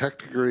 get a tech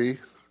degree,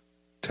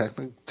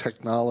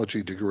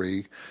 technology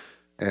degree,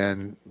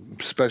 and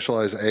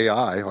specialize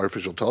AI,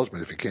 artificial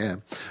intelligence, if you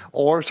can,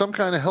 or some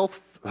kind of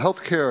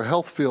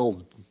health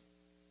field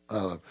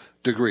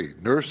degree,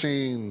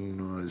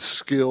 nursing,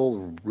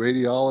 skill,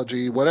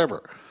 radiology,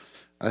 whatever.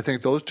 I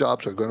think those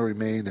jobs are going to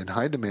remain in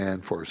high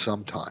demand for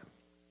some time.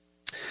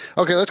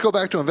 Okay, let's go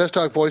back to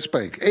InvestTalk Voice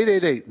Bank,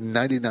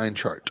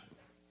 888-99-CHART.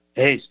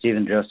 Hey,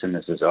 Stephen, Justin,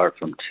 this is Art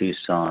from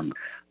Tucson.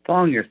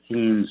 following your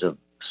themes of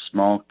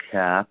small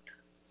cap,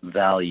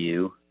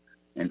 value,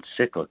 and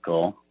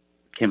cyclical,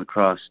 came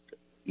across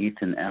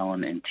Ethan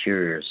Allen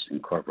Interiors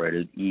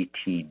Incorporated,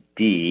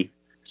 ETD,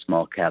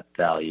 small cap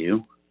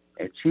value.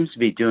 It seems to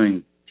be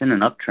it's in an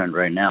uptrend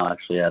right now,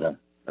 actually at a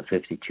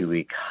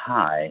 52-week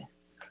high.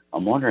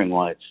 I'm wondering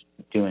why it's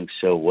doing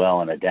so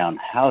well in a down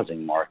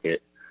housing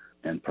market,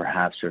 and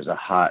perhaps there's a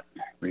hot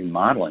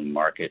remodeling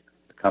market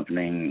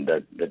accompanying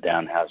the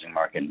down housing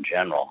market in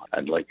general.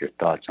 I'd like your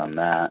thoughts on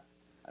that.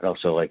 I'd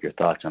also like your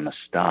thoughts on the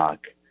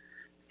stock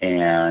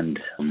and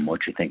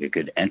what you think a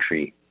good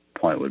entry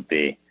point would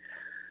be.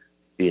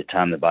 Be it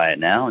time to buy it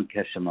now and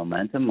catch some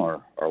momentum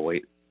or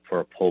wait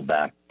for a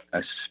pullback.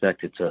 I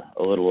suspect it's a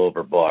little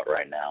overbought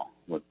right now.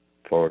 Look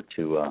forward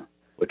to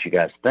what you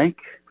guys think.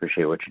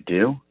 Appreciate what you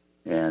do,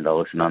 and I'll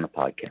listen on the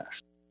podcast.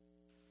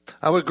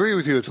 I would agree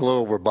with you. It's a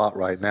little overbought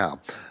right now.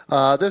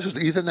 This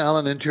is Ethan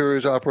Allen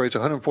Interiors, operates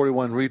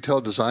 141 retail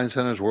design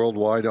centers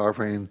worldwide,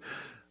 offering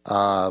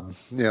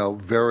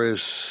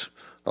various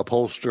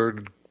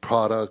upholstered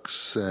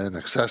products and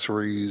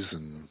accessories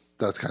and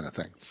that kind of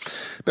thing.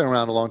 Been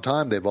around a long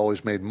time. They've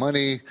always made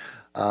money.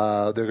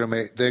 They're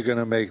going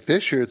to make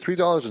this year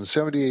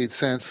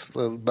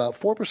 $3.78, about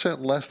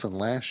 4% less than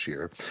last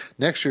year.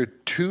 Next year,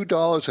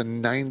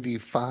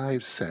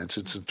 $2.95.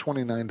 It's a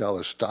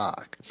 $29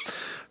 stock.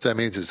 So that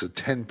means it's a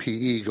 10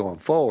 PE going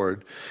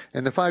forward,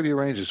 and the 5-year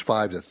range is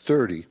 5 to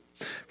 30.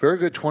 Very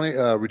good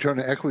return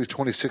on equity is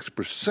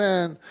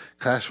 26%.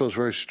 Cash flow is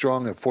very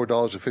strong at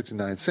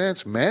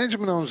 $4.59.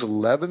 Management owns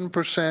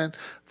 11%.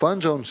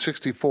 Funds own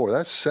 64%.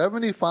 That's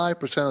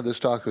 75% of this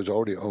stock is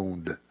already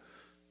owned.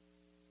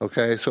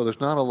 Okay, so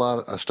there's not a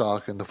lot of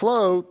stock in the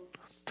float.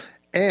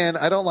 And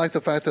I don't like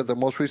the fact that the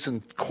most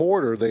recent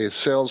quarter, their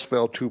sales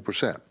fell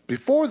 2%.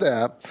 Before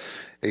that,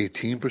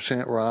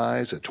 18%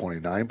 rise, a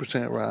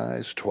 29%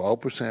 rise,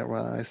 12%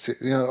 rise.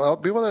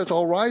 Before that, it's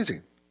all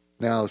rising.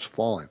 Now it's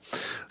falling.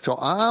 So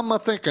I'm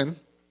thinking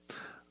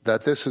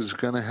that this is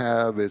going to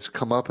have its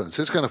comeuppance.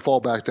 It's going to fall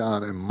back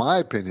down, in my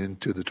opinion,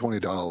 to the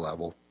 $20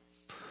 level.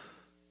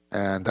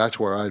 And that's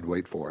where I'd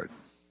wait for it.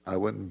 I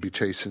wouldn't be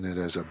chasing it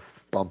as it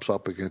bumps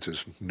up against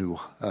its new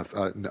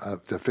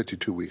the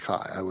 52-week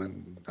high. I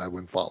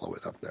wouldn't follow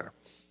it up there.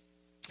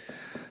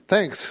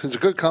 Thanks. It's a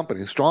good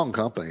company, strong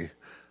company.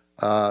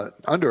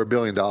 Under $1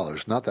 billion,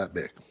 not that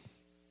big.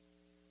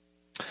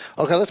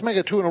 Okay, let's make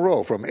it 2 in a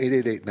row from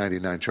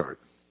 888-99-CHART.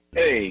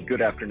 Hey,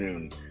 good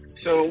afternoon.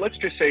 So let's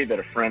just say that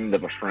a friend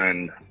of a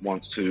friend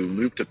wants to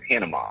move to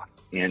Panama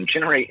and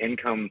generate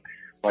income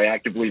by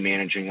actively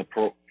managing a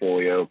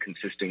portfolio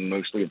consisting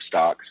mostly of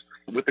stocks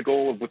with the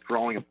goal of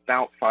withdrawing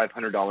about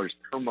 $500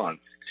 per month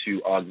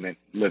to augment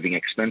living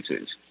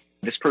expenses.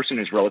 This person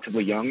is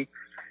relatively young,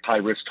 high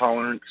risk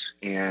tolerance,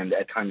 and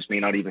at times may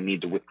not even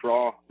need to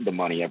withdraw the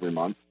money every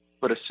month.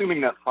 But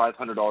assuming that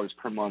 $500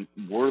 per month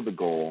were the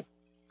goal,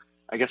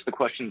 I guess the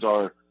questions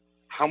are,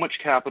 how much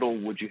capital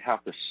would you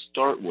have to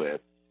start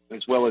with,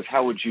 as well as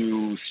how would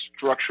you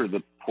structure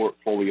the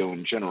portfolio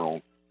in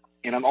general?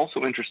 And I'm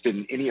also interested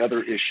in any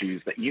other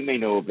issues that you may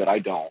know of that I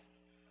don't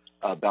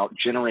about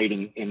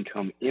generating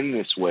income in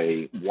this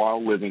way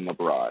while living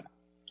abroad.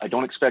 I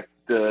don't expect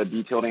the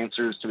detailed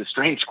answers to the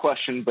strange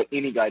question, but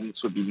any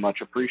guidance would be much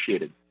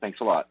appreciated. Thanks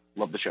a lot.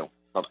 Love the show.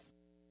 Bye-bye.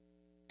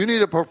 You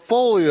need a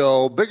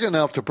portfolio big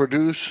enough to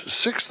produce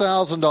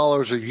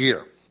 $6,000 a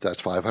year. That's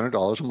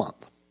 $500 a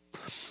month.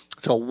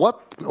 So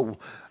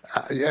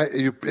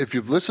if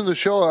you've listened to the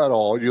show at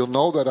all, you'll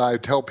know that I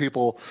tell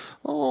people,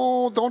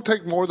 don't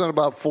take more than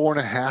about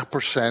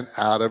 4.5%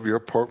 out of your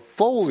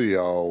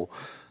portfolio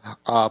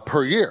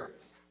per year.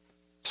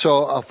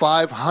 So a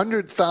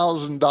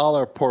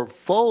 $500,000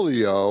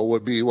 portfolio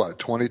would be what,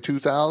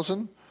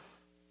 $22,000?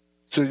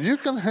 So you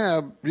can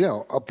have,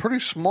 a pretty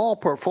small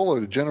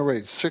portfolio to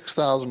generate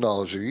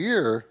 $6,000 a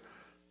year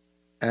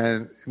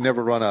and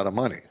never run out of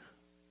money.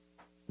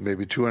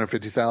 Maybe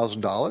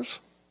 $250,000.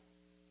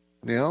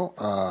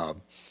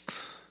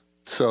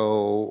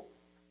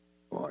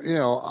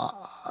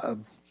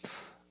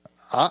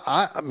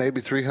 I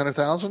maybe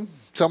 300,000,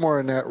 somewhere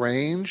in that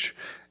range.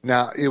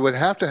 Now, it would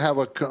have to have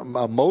a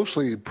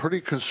mostly pretty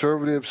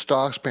conservative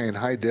stocks paying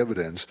high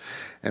dividends,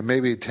 and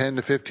maybe 10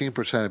 to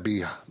 15% would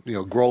be,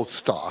 growth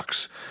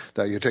stocks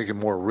that you're taking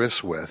more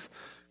risk with.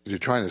 You're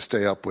trying to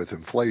stay up with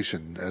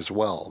inflation as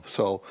well.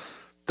 So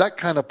that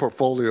kind of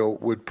portfolio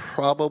would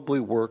probably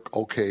work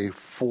okay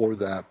for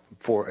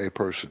a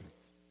person.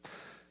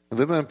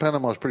 Living in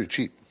Panama is pretty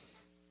cheap.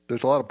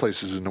 There's a lot of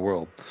places in the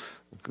world.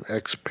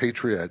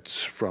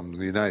 Expatriates from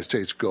the United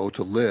States go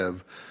to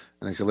live,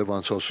 and they can live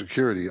on Social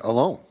Security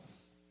alone.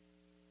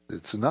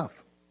 It's enough.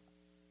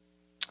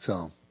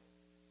 So,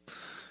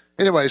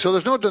 anyway, so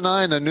there's no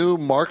denying the new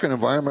market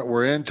environment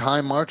we're in.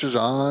 Time marches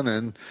on,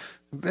 and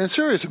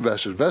serious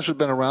investors have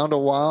been around a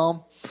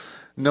while,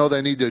 know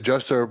they need to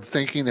adjust their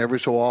thinking every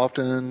so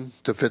often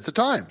to fit the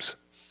times.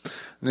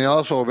 And they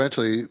also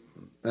eventually,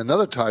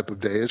 another type of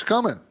day is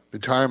coming.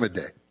 Retirement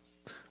day.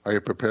 Are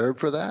you prepared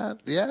for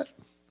that yet?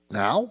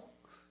 Now?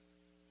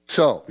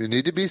 So you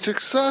need to be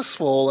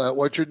successful at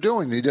what you're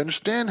doing. You need to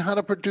understand how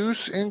to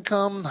produce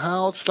income,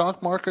 how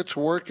stock markets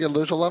work.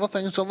 There's a lot of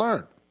things to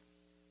learn.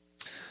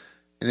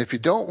 And if you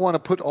don't want to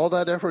put all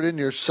that effort in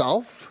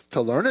yourself to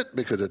learn it,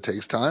 because it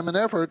takes time and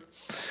effort,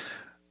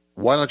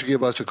 why don't you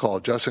give us a call,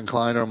 Justin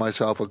Klein or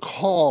myself, a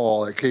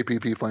call at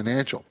KPP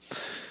Financial.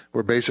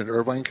 We're based in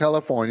Irvine,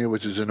 California,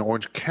 which is in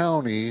Orange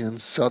County in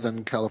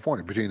Southern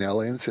California, between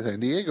LA and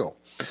San Diego.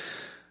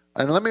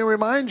 And let me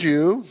remind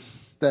you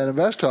that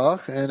Invest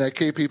Talk and at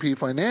KPP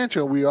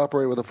Financial, we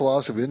operate with a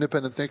philosophy of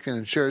independent thinking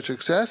and shared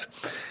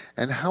success.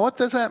 And what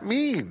does that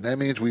mean? That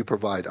means we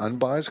provide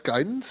unbiased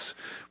guidance.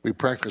 We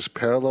practice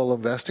parallel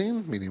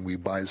investing, meaning we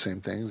buy the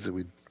same things that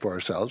we for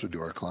ourselves, we do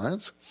our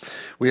clients.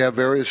 We have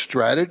various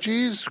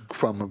strategies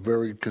from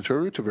very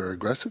conservative to very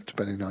aggressive,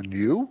 depending on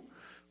you,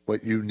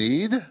 what you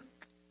need.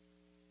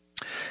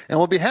 And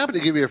we'll be happy to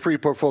give you a free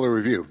portfolio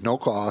review, no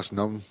cost,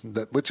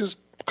 which is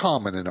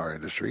common in our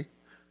industry.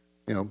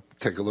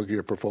 Take a look at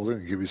your portfolio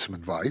and give you some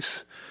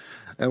advice.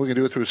 And we can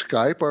do it through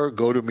Skype or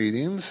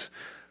GoToMeetings.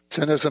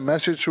 Send us a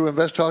message through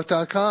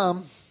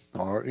investtalk.com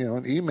or,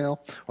 an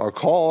email or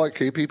call at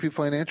KPP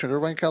Financial in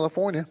Irvine,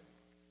 California.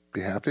 Be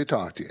happy to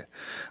talk to you.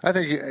 I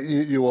think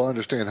you will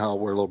understand how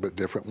we're a little bit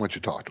different once you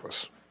talk to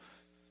us.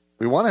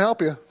 We want to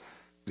help you.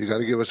 You got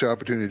to give us the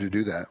opportunity to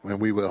do that, and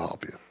we will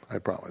help you. I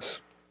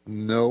promise.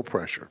 No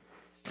pressure.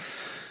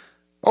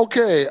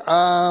 Okay,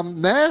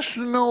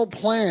 national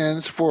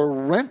plans for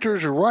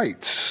renters'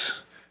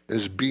 rights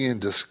is being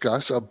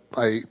discussed.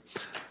 A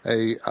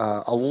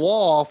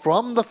law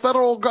from the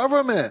federal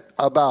government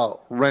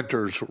about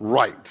renters'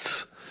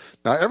 rights.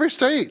 Now, every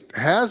state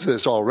has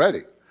this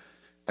already,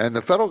 and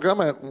the federal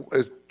government,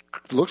 it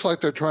looks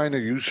like they're trying to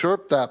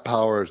usurp that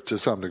power to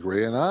some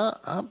degree, and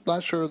I'm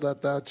not sure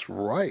that that's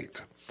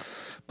right.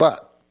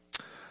 But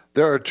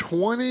there are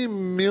 20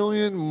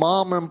 million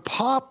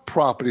mom-and-pop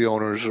property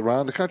owners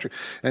around the country.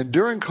 And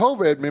during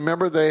COVID,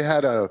 remember they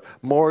had a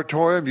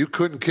moratorium. You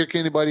couldn't kick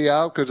anybody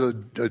out because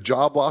of a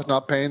job loss,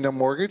 not paying their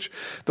mortgage.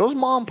 Those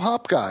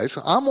mom-and-pop guys,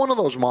 I'm one of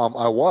those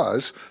I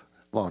was,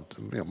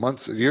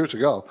 years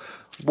ago,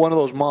 one of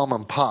those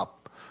mom-and-pop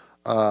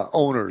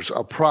owners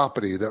of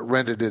property that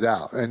rented it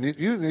out. And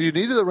you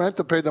needed the rent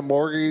to pay the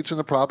mortgage and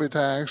the property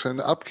tax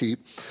and upkeep.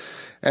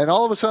 And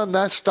all of a sudden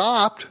that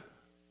stopped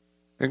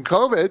in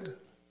COVID.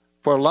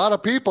 For a lot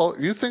of people,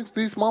 you think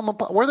these mom and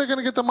pop, where are they going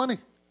to get the money?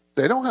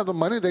 They don't have the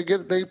money. They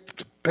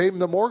pay them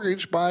the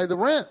mortgage by the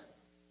rent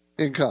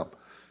income.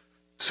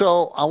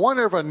 So I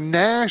wonder if a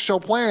national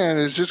plan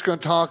is just going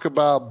to talk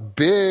about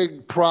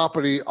big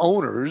property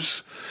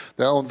owners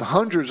that own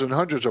hundreds and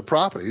hundreds of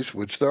properties,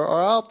 which there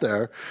are out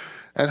there,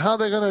 and how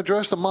they're going to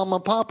address the mom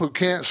and pop who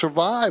can't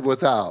survive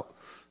without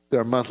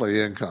their monthly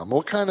income.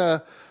 What kind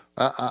of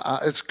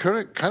it's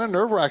kind of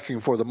nerve-wracking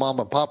for the mom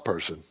and pop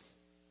person.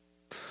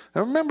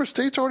 And remember,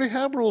 states already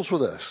have rules for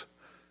this.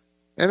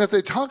 And if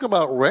they talk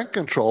about rent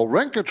control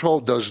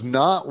does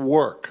not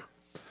work.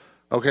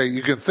 Okay,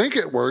 you can think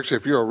it works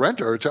if you're a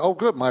renter. It's, oh,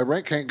 good, my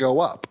rent can't go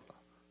up.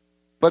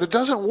 But it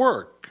doesn't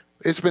work.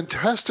 It's been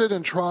tested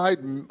and tried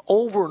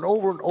over and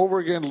over and over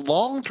again.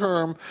 Long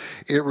term,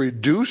 it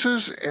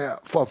reduces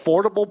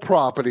affordable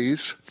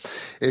properties.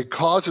 It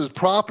causes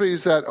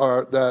properties that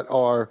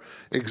are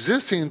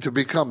existing to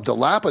become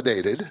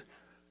dilapidated,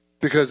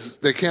 because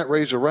they can't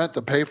raise the rent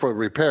to pay for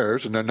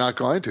repairs, and they're not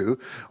going to,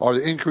 or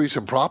the increase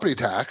in property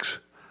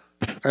tax.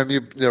 And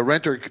the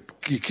renter,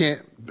 you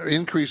can't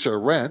increase their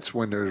rents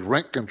when there's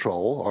rent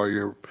control, or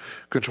your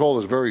control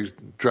is very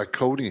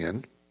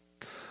draconian.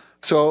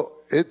 So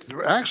it's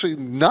actually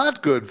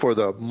not good for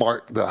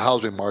the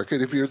housing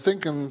market if you're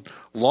thinking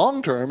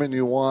long-term and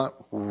you want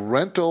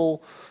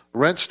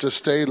rents to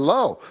stay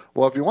low.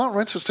 Well, if you want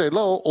rents to stay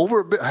low,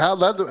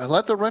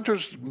 let the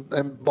renters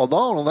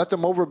alone and let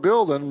them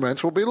overbuild, and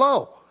rents will be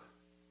low.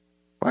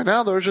 Right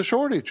now, there's a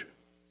shortage.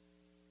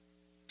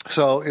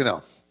 So,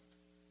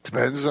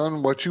 depends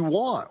on what you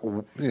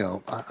want.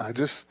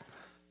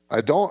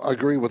 I don't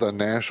agree with a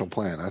national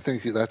plan. I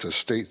think that's a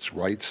states'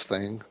 rights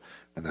thing,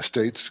 and the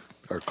states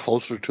are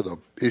closer to the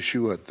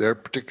issue at their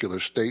particular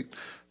state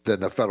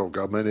than the federal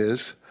government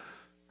is.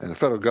 And the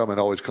federal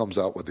government always comes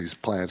out with these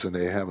plans, and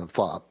they haven't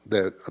thought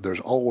that there's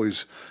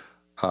always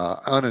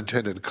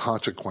unintended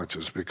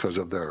consequences because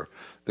of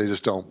they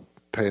just don't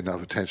pay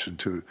enough attention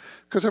to,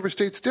 because every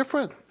state's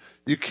different.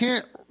 You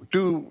can't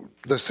do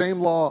the same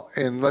law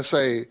in, let's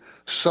say,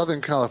 Southern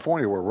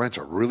California, where rents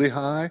are really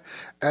high,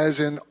 as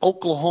in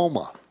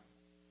Oklahoma.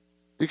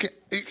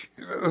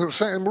 The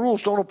same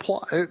rules don't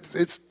apply.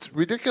 It's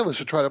ridiculous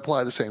to try to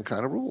apply the same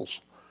kind of rules.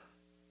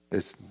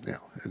 It's,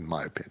 in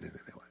my opinion,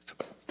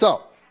 anyways.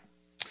 So,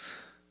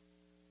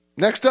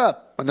 next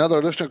up,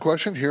 another listener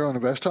question here on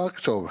Invest Talk,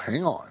 so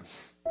hang on.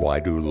 Why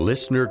do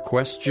listener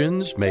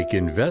questions make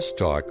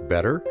InvestTalk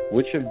better?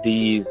 Which of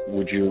these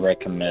would you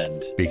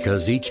recommend?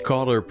 Because each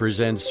caller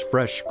presents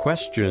fresh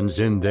questions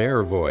in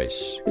their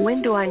voice.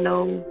 When do I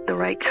know the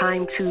right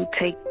time to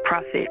take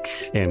profits?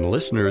 And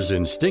listeners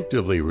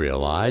instinctively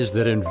realize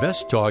that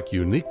InvestTalk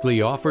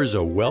uniquely offers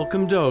a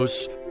welcome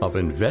dose of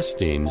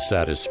investing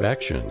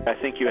satisfaction. I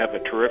think you have a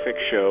terrific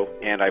show,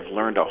 and I've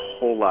learned a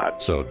whole lot.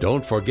 So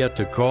don't forget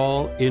to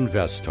call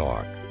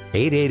InvestTalk.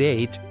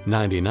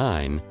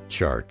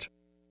 888-99-CHART.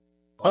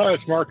 Hi,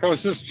 it's Mark. I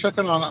was just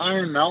checking on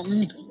Iron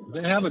Mountain.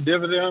 They have a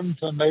dividend,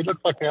 and they look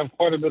like they have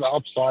quite a bit of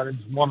upside. I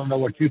want to know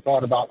what you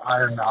thought about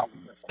Iron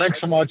Mountain.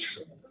 Thanks so much.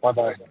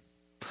 Bye-bye.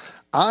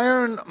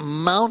 Iron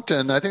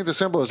Mountain, I think the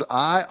symbol is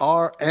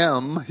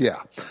IRM.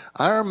 Yeah.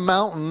 Iron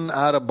Mountain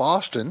out of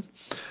Boston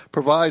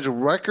provides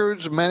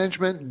records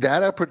management,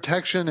 data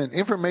protection, and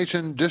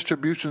information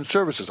distribution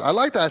services. I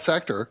like that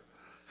sector.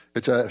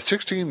 It's a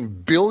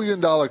 $16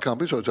 billion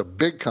company, so it's a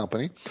big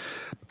company.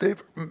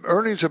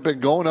 Earnings have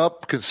been going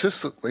up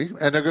consistently,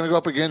 and they're going to go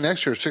up again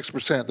next year,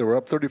 6%. They were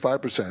up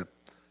 35%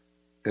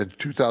 in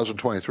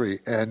 2023,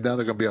 and now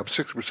they're going to be up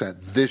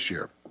 6% this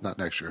year, not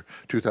next year,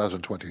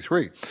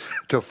 2023,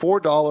 to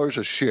 $4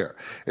 a share.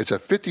 It's a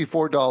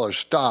 $54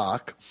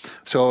 stock,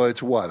 so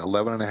it's what,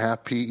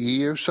 11.5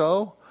 PE or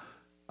so?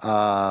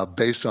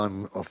 Based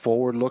on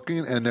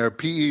forward-looking, and their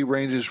PE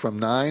ranges from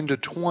 9 to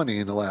 20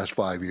 in the last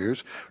 5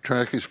 years. Return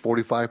on equity is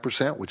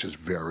 45%, which is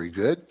very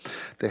good.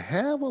 They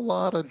have a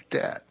lot of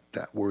debt.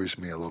 That worries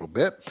me a little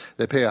bit.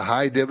 They pay a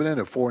high dividend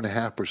of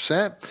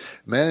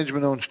 4.5%.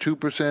 Management owns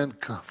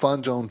 2%.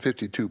 Funds own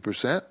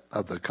 52%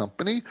 of the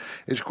company.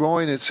 It's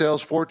growing its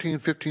sales 14,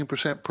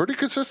 15% pretty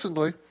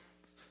consistently.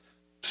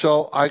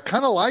 So I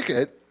kind of like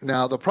it.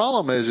 Now, the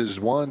problem is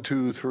 1,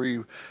 2, 3,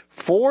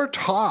 4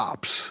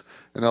 tops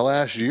in the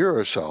last year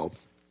or so.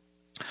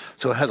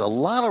 So it has a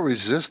lot of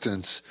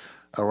resistance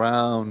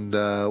around,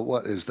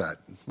 what is that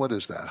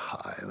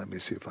high? Let me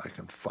see if I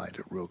can find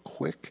it real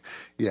quick.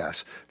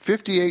 Yes,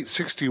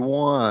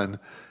 58.61.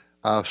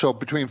 So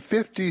between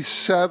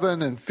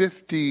 57 and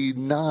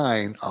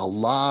 59, a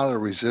lot of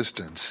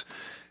resistance.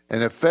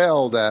 And it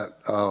failed at,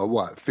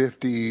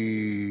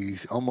 50,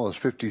 almost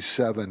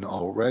 57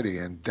 already,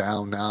 and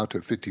down now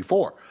to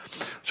 54.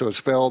 So it's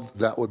failed,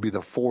 that would be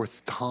the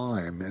 4th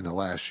time in the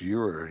last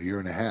year or year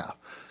and a half.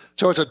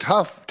 So it's a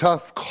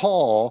tough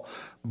call,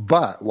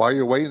 but while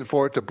you're waiting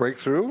for it to break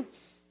through,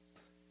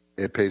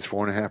 it pays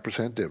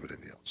 4.5%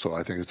 dividend yield. So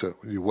I think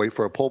you wait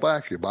for a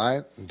pullback, you buy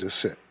it, and just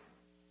sit,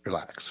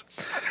 relax.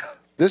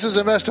 This is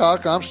Invest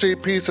Talk. I'm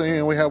Steve Peace,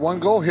 and we have one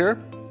goal here,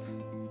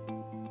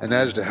 and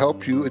that is to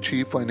help you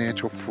achieve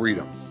financial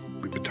freedom.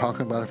 We've been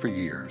talking about it for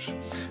years.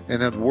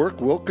 And that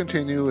work will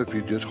continue if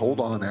you just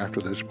hold on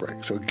after this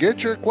break. So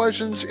get your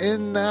questions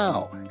in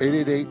now.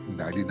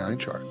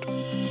 888-99-CHART.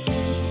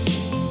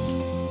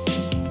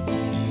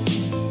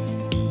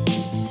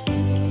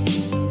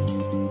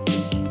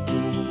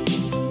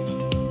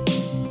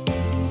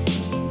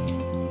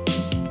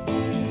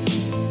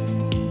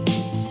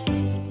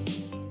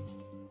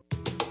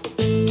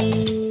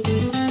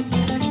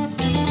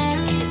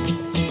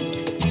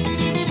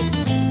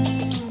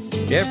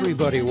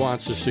 Everybody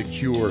wants a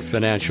secure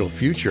financial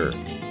future,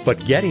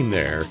 but getting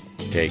there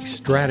takes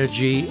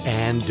strategy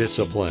and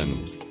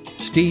discipline.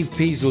 Steve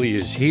Peasley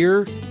is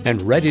here and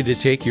ready to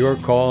take your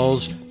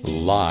calls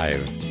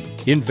live.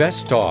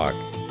 Invest Talk,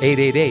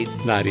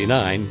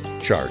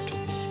 888-99-CHART.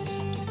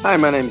 Hi,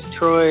 my name is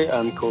Troy.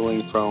 I'm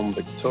calling from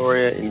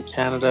Victoria in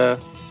Canada.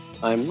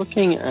 I'm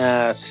looking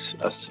at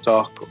a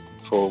stock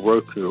for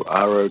Roku,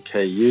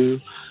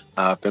 ROKU.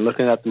 I've been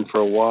looking at them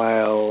for a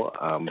while,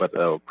 but they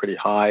were pretty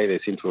high. They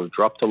seem to have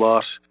dropped a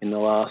lot in the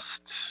last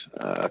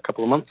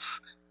couple of months,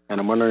 and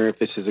I'm wondering if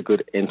this is a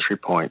good entry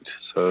point.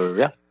 So,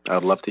 yeah,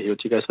 I'd love to hear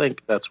what you guys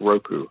think. That's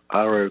Roku,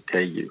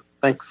 ROKU.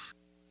 Thanks.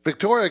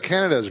 Victoria,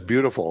 Canada is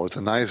beautiful. It's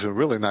a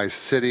really nice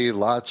city.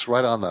 Lots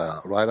right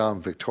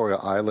on Victoria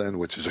Island,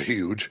 which is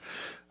huge.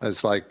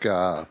 It's like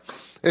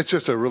it's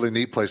just a really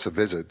neat place to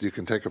visit. You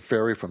can take a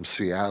ferry from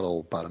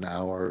Seattle, about an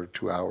hour,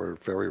 2-hour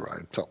ferry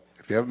ride. So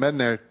if you haven't been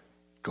there,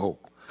 go.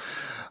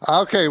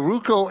 Okay,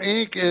 Roku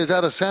Inc. is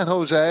out of San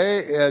Jose.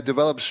 It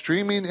develops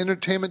streaming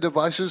entertainment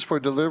devices for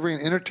delivering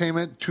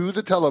entertainment to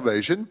the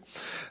television.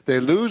 They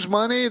lose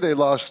money. They're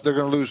going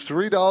to lose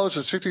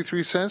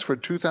 $3.63 for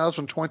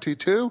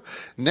 2022.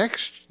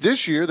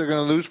 This year, they're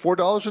going to lose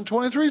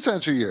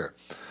 $4.23 a year.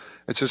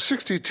 It's a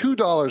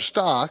 $62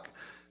 stock.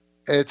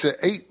 It's an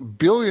 $8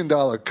 billion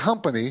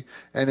company,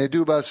 and they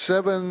do about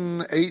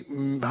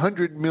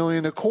 $800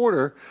 million a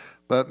quarter.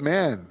 But,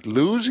 man,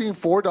 losing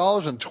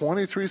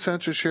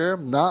 $4.23 a share,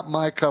 not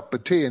my cup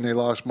of tea. And they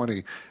lost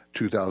money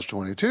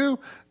 2022,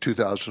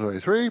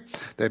 2023.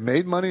 They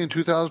made money in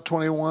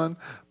 2021.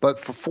 But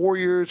for 4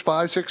 years,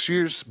 5, 6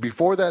 years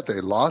before that,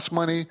 they lost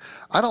money.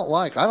 I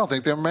don't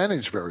think they're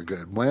managed very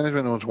good.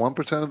 Management owns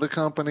 1% of the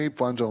company.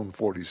 Funds own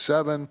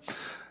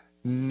 47%.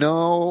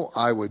 No,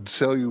 I would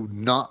tell you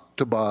not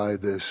to buy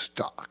this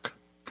stock.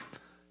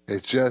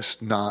 It's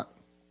just not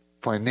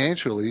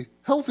financially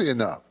healthy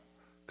enough.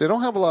 They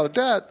don't have a lot of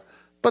debt,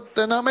 but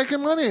they're not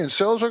making money, and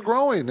sales are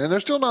growing, and they're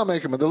still not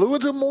making money. They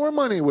would do more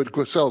money with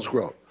sales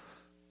growth.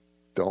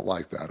 Don't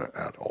like that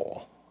at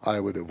all. I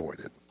would avoid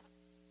it.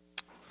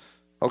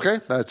 Okay,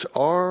 that's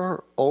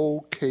ROKU,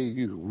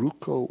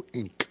 Ruco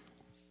Inc.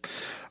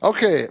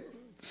 Okay,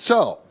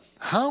 so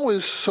how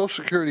is Social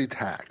Security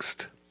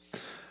taxed?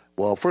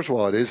 Well, first of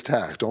all, it is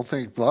taxed. A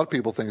lot of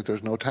people think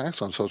there's no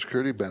tax on Social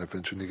Security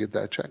benefits when you get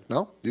that check.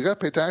 No, you got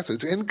to pay taxes.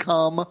 It's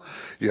income.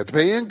 You have to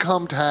pay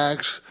income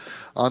tax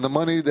on the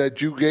money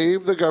that you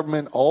gave the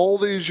government all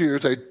these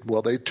years. They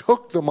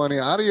took the money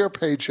out of your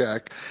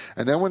paycheck,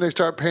 and then when they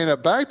start paying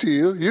it back to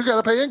you, you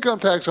got to pay income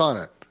tax on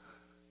it.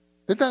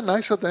 Isn't that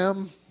nice of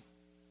them?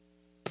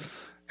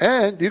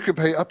 And you can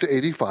pay up to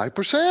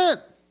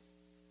 85%.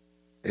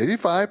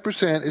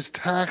 85% is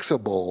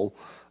taxable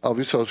of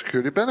your Social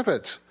Security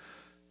benefits.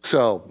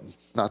 So,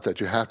 not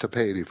that you have to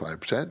pay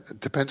 85%.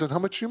 It depends on how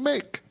much you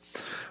make.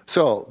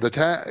 So,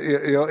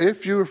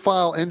 if you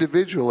file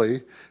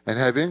individually and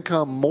have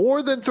income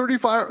more than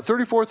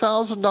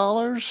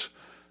 $34,000,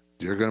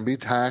 you're going to be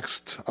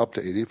taxed up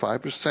to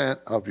 85%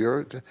 of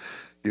your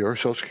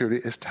Social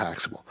Security is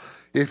taxable.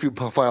 If you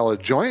file a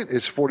joint,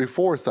 it's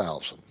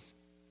 $44,000.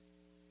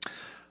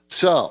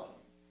 So,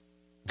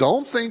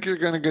 don't think you're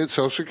going to get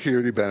Social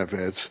Security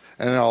benefits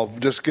and I'll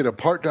just get a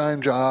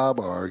part-time job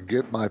or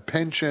get my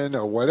pension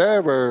or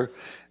whatever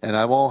and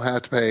I won't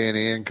have to pay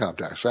any income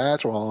tax.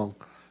 That's wrong.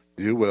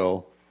 You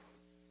will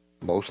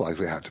most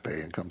likely have to pay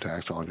income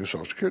tax on your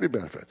Social Security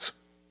benefits.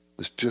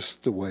 It's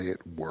just the way it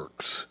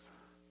works.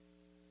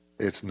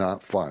 It's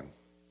not fun.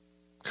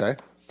 Okay?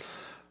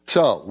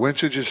 So, when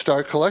should you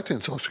start collecting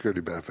Social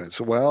Security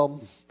benefits?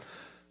 Well,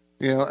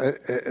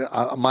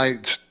 my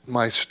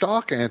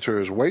stock answer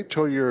is wait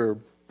till you're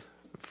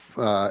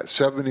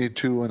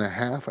 72 and a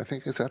half. I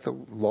think, is that the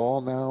law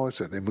now? Is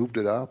that they moved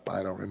it up?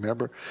 I don't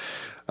remember.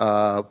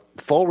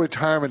 Full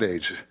retirement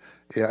age,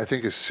 I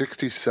think is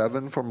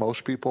 67 for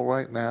most people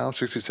right now,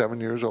 67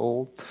 years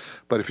old.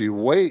 But if you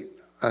wait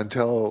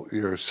until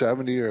you're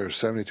 70 or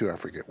 72, I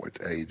forget what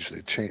age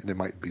they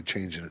might be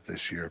changing it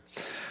this year,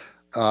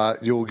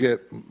 you'll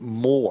get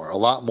more, a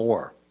lot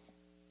more.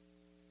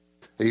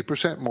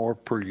 8% more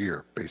per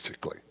year,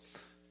 basically,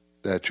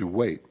 that you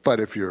wait. But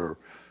if you're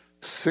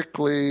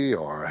sickly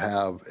or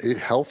have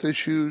health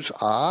issues,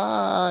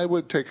 I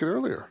would take it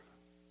earlier.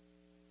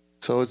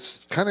 So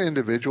it's kind of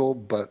individual,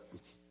 but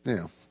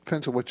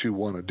depends on what you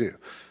want to do.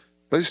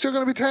 But you're still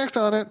going to be taxed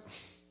on it.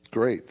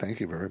 Great. Thank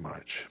you very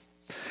much.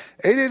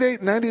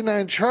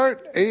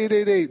 888-99-CHART,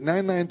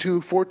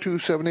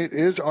 888-992-4278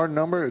 is our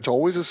number. It's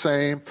always the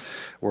same.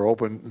 We're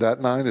open.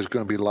 That line is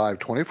going to be live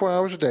 24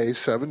 hours a day,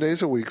 7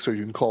 days a week, so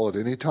you can call at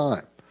any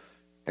time.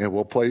 And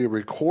we'll play you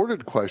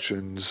recorded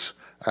questions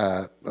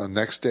at the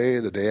next day,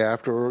 the day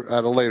after,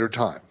 at a later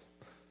time.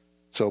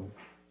 So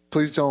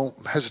please don't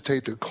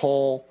hesitate to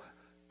call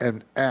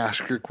and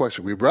ask your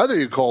question. We'd rather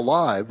you call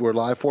live. We're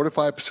live 4 to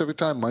 5 Pacific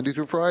time, Monday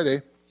through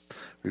Friday.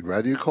 We'd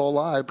rather you call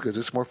live because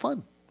it's more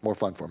fun. More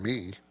fun for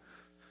me.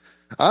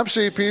 I'm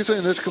Steve Peasley,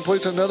 and this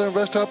completes another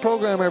Invest Talk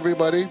program,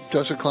 everybody.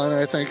 Justin Klein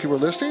and I thank you for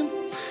listening,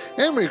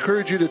 and we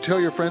encourage you to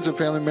tell your friends and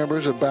family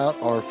members about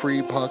our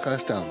free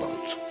podcast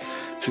downloads.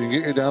 So you can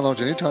get your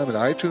downloads anytime at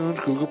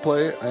iTunes, Google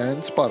Play,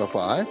 and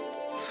Spotify.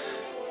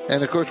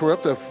 And, of course, we're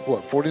up to,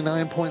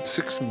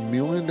 49.6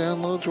 million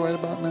downloads right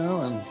about now,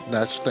 and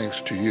that's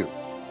thanks to you.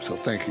 So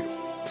thank you.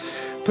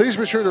 Please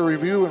be sure to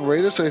review and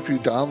rate us if you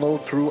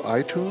download through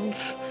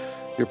iTunes.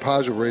 Your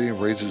positive rating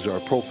raises our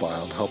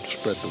profile and helps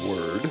spread the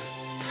word.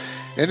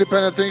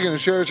 Independent thinking and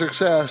shared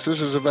success.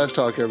 This is Invest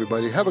Talk,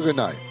 everybody. Have a good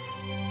night.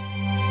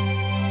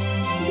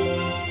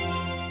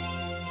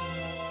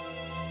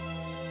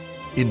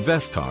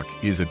 Invest Talk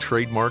is a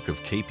trademark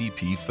of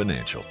KPP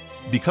Financial.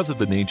 Because of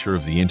the nature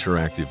of the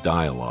interactive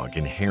dialogue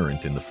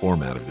inherent in the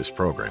format of this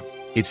program,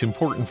 it's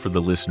important for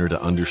the listener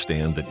to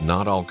understand that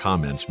not all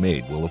comments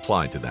made will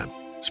apply to them.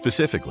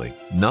 Specifically,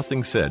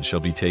 nothing said shall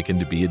be taken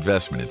to be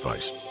investment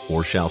advice,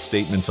 or shall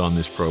statements on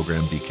this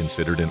program be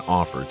considered an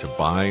offer to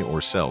buy or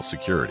sell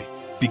security.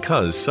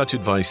 Because such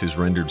advice is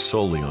rendered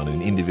solely on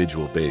an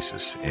individual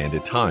basis and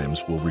at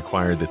times will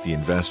require that the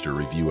investor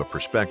review a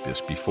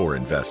prospectus before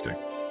investing.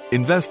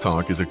 Invest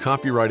Talk is a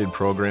copyrighted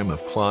program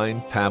of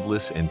Klein,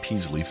 Pavlis, and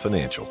Peasley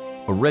Financial,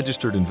 a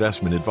registered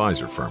investment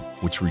advisor firm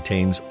which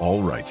retains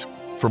all rights.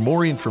 For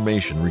more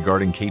information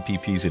regarding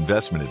KPP's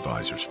investment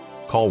advisors,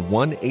 call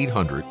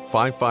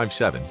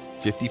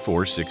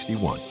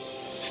 1-800-557-5461.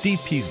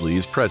 Steve Peasley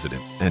is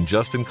president, and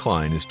Justin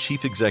Klein is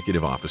chief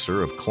executive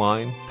officer of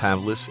Klein,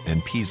 Pavlis,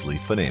 and Peasley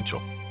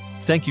Financial.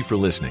 Thank you for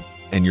listening,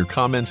 and your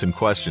comments and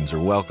questions are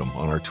welcome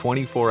on our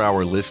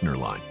 24-hour listener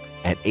line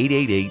at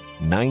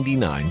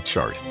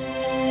 888-99-CHART.